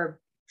orb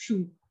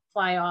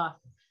fly off.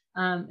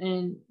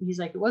 And he's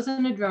like, it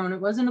wasn't a drone,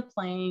 it wasn't a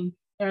plane.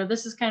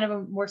 This is kind of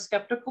a more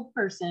skeptical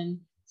person.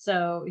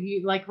 So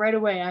he, like, right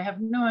away, I have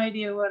no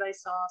idea what I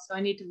saw, so I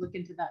need to look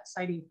into that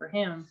sighting for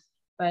him.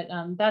 But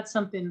that's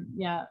something,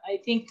 I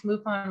think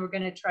MUFON, we're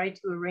going to try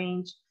to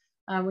arrange.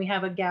 We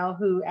have a gal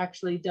who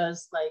actually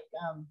does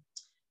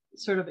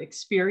sort of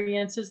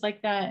experiences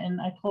like that. And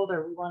I told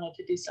her we wanted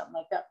to do something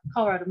like that,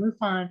 Colorado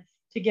MUFON,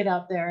 to get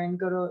out there and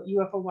go to a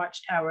UFO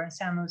Watchtower in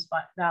San Luis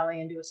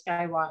Valley and do a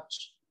sky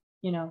watch,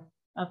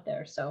 up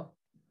there. So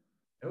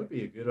that would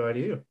be a good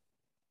idea.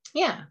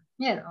 Yeah.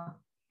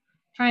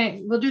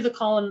 We'll do the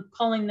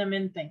calling them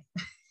in thing.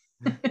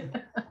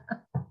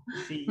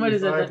 What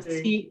is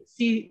it?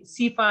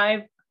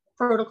 C5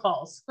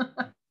 protocols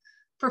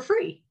for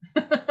free.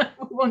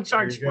 We won't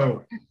charge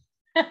for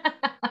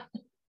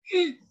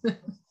it.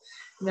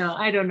 No,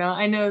 I don't know.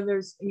 I know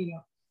there's,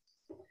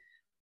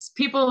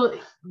 people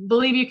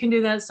believe you can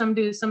do that. Some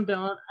do, some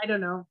don't. I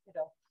don't know.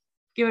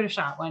 Give it a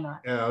shot. Why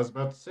not? Yeah, I was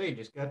about to say,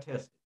 just got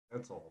tested.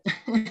 That's all.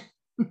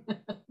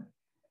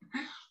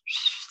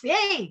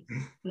 Yay!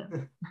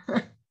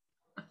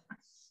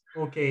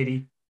 Well,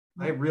 Katie,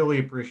 I really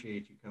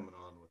appreciate you coming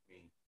on with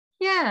me.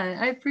 Yeah,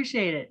 I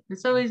appreciate it.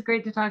 It's always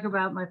great to talk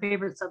about my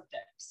favorite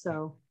subjects.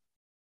 So,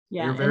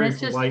 yeah, and it's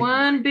just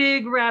one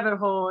big rabbit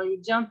hole.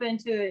 You jump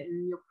into it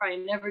and you'll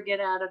probably never get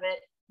out of it.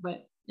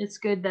 But it's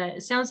good that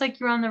it sounds like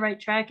you're on the right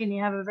track and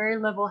you have a very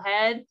level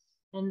head.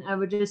 And I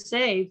would just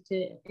say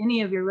to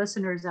any of your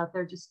listeners out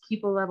there, just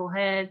keep a level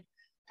head,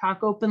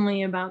 talk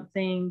openly about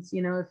things.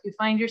 You know, if you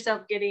find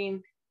yourself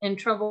getting in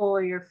trouble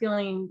or you're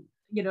feeling,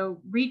 you know,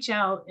 reach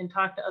out and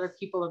talk to other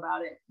people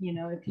about it. You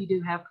know, if you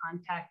do have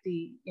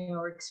contactee, you know,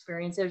 or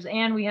experiencers,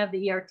 and we have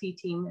the ERT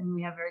team, and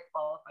we have very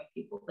qualified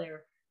people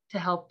there to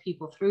help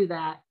people through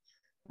that.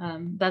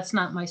 That's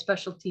not my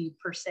specialty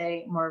per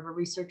se, more of a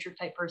researcher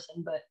type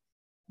person,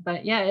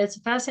 but yeah, it's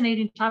a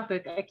fascinating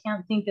topic. I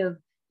can't think of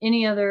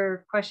any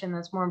other question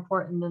that's more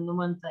important than the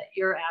ones that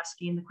you're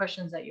asking, the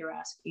questions that you're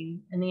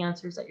asking, and the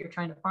answers that you're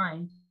trying to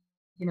find,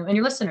 you know, and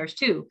your listeners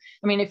too.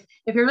 I mean, if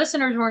your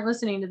listeners weren't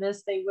listening to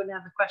this, they wouldn't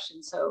have the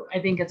questions. So I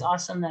think it's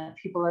awesome that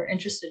people are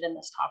interested in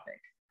this topic,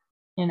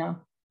 you know.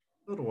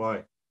 So do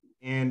I.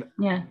 And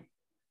yeah,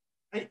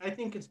 I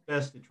think it's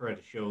best to try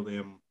to show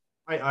them.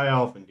 I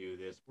often do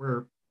this.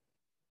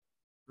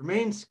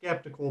 Remain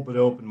skeptical but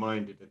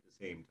open-minded at the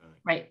same time.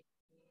 right.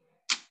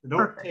 So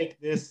don't take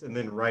this and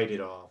then write it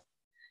off.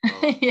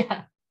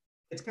 Yeah.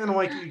 It's kind of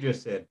like you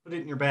just said. Put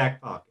it in your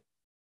back pocket.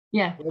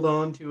 Yeah. Hold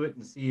on to it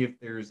and see if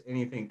there's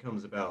anything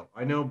comes about.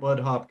 I know Bud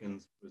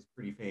Hopkins was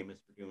pretty famous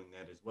for doing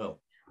that as well.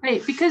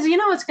 Right, because you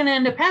know what's going to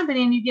end up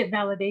happening. You get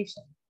validation.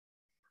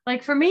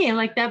 Like for me,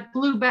 like that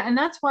blue and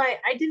that's why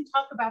I didn't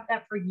talk about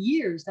that for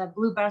years. That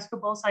blue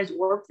basketball size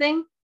orb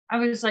thing. I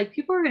was like,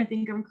 people are going to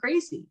think I'm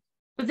crazy.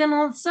 But then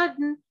all of a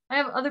sudden, I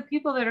have other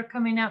people that are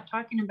coming out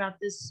talking about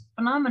this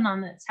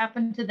phenomenon that's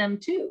happened to them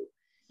too.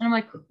 And I'm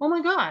like, oh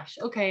my gosh,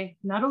 okay,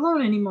 not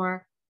alone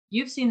anymore.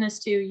 You've seen this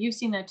too. You've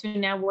seen that too.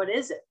 Now, what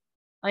is it?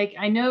 Like,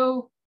 I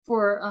know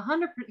for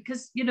 100%,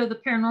 because, you know,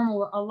 the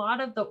paranormal, a lot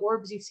of the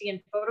orbs you see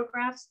in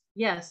photographs,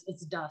 yes,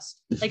 it's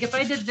dust. Like if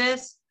I did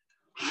this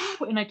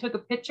and I took a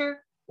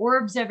picture,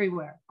 orbs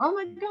everywhere. Oh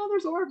my God,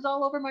 there's orbs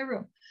all over my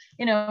room,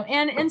 you know,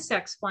 and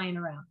insects flying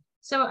around.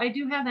 So I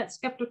do have that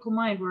skeptical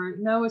mind where,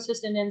 no, it's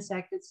just an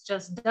insect, it's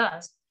just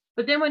dust.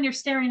 But then when you're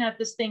staring at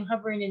this thing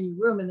hovering in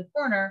your room in the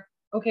corner,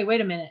 okay,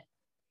 wait a minute.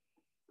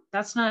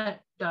 That's not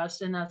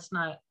dust, and that's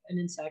not an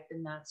insect,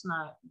 and that's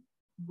not,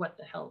 what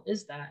the hell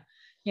is that?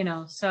 You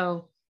know,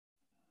 so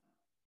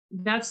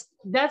that's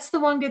the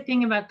one good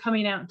thing about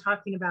coming out and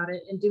talking about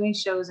it and doing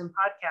shows and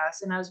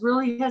podcasts. And I was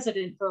really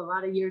hesitant for a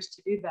lot of years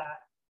to do that,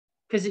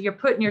 because you're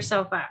putting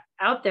yourself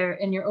out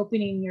there and you're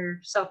opening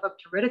yourself up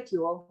to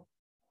ridicule,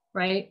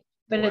 right?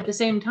 But at the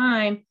same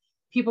time,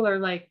 people are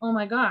like, oh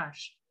my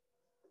gosh.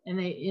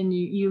 And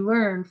you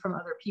learn from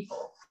other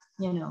people,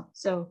 you know,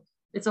 so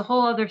it's a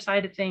whole other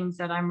side of things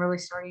that I'm really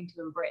starting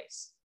to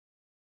embrace.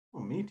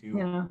 Oh, me too.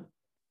 You know?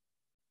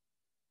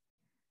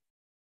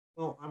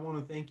 Well, I want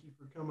to thank you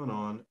for coming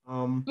on.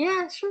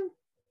 Yeah, sure.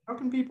 How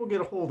can people get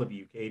a hold of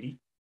you,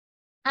 Katie?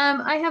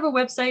 I have a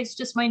website. It's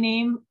just my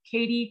name,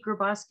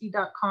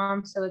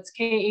 KatieGriboski.com. So it's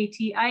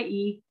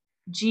KatieGribi,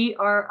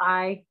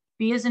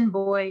 as in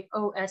boy,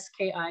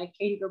 OSKI,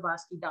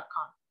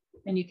 KatieGriboski.com.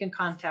 And you can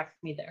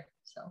contact me there.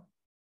 So.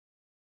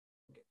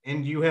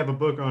 And you have a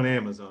book on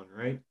Amazon,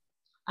 right?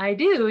 I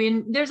do.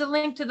 And there's a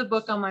link to the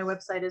book on my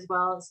website as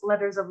well. It's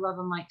Letters of Love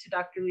and Light to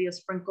Dr. Leo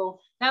Sprinkle.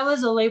 That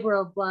was a labor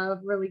of love,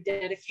 really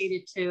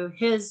dedicated to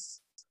his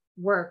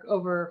work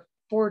over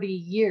 40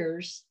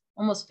 years,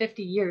 almost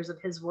 50 years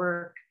of his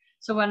work.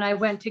 So when I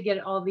went to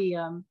get all the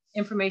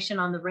information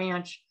on the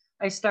ranch,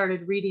 I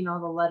started reading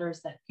all the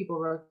letters that people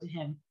wrote to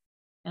him.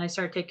 And I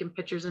started taking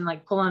pictures and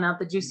like pulling out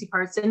the juicy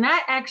parts. And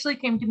that actually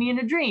came to me in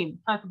a dream.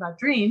 Talk about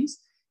dreams.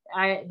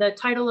 The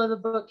title of the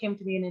book came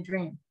to me in a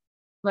dream.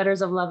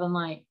 Letters of Love and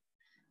Light.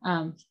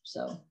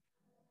 So,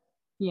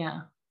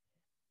 yeah.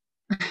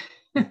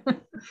 I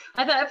thought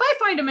if I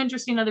find them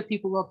interesting, other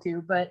people will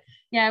too. But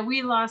yeah,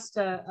 we lost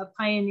a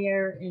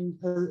pioneer and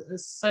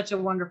such a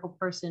wonderful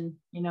person,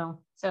 you know.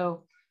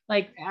 So,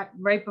 like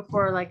right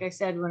before, like I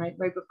said,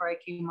 right before I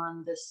came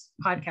on this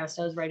podcast,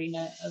 I was writing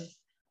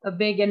a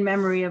big in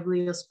memory of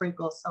Leo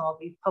Sprinkle. So I'll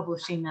be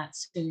publishing that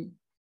soon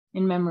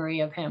in memory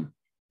of him.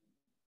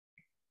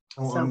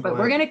 So, but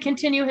we're going to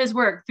continue his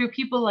work through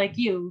people like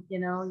you, you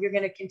know, you're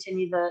going to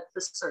continue the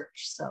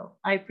search. So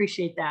I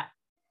appreciate that.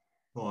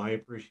 Well, I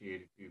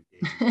appreciate it too,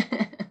 Katie.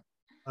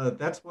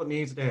 That's what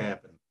needs to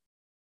happen.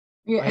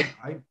 Yeah.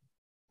 I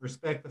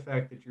respect the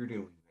fact that you're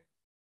doing that.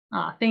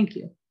 Ah, thank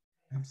you.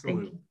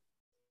 Absolutely. Thank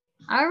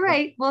you. All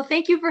right. Well,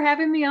 thank you for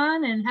having me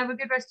on, and have a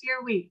good rest of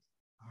your week.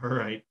 All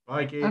right.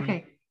 Bye, Katie.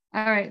 Okay.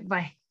 All right.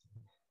 Bye.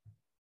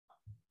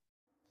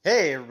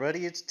 Hey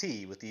everybody, it's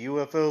T with the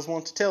UFOs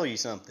Want to Tell You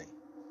Something.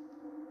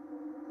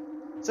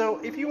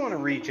 So if you want to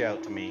reach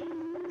out to me,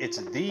 it's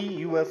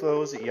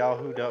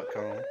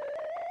theufos@yahoo.com.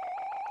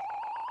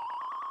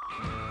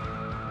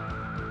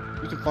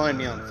 You can find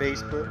me on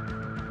Facebook.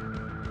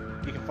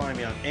 You can find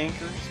me on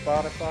Anchor,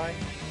 Spotify,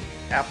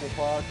 Apple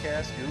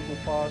Podcasts, Google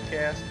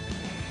Podcasts,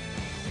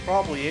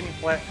 probably any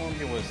platform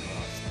you listen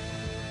on.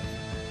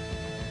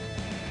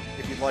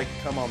 If you'd like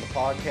to come on the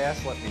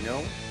podcast, let me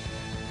know.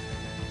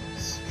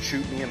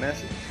 Shoot me a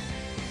message.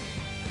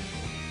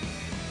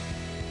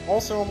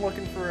 Also, I'm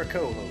looking for a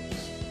co-host.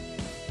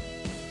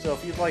 So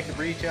if you'd like to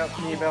reach out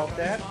to me about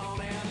that,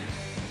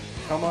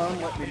 come on,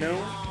 let me know.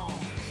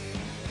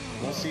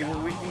 we'll see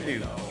what we can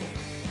do.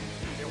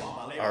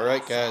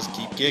 Alright guys,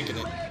 keep kicking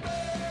it.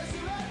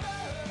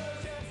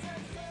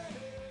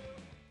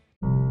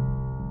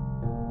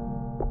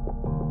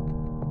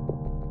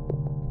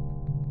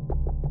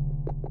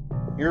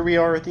 Here we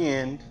are at the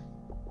end.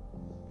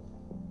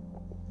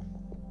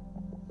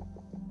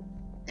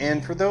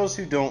 And for those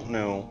who don't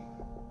know,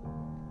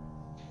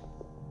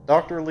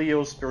 Dr.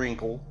 Leo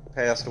Sprinkle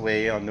passed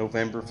away on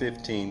November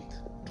 15th,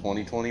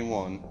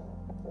 2021.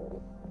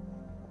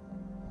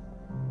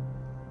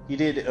 He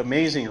did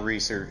amazing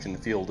research in the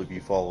field of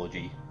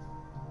ufology,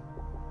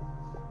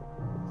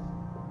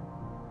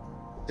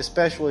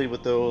 especially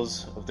with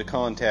those of the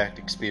contact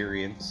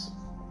experience.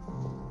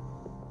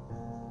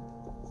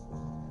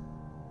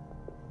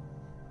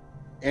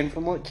 And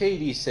from what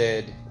Katie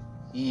said,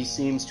 he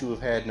seems to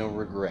have had no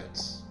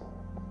regrets.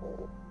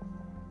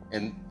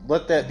 And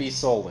let that be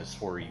solace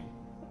for you.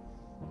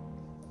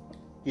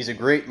 He's a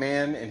great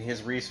man, and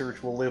his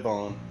research will live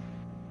on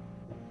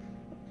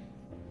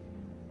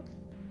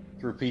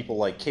through people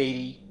like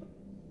Katie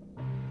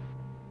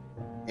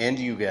and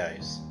you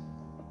guys.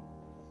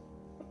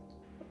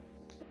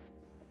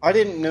 I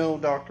didn't know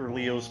Dr.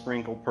 Leo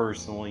Sprinkle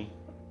personally.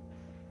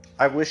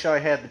 I wish I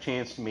had the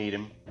chance to meet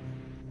him.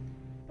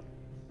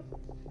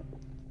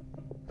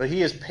 But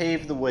he has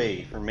paved the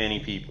way for many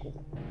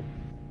people.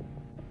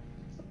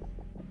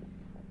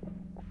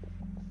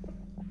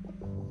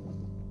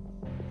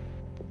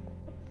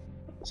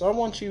 So I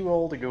want you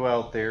all to go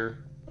out there,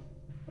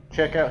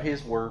 check out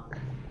his work,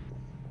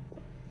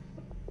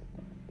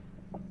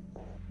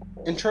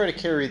 and try to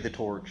carry the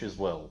torch as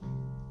well.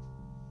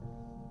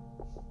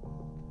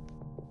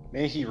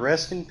 May he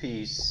rest in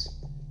peace.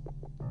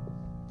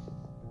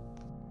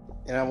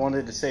 And I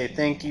wanted to say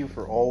thank you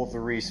for all of the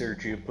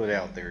research you put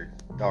out there,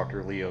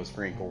 Dr. Leo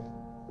Sprinkle.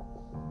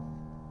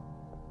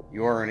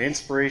 You are an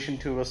inspiration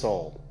to us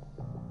all.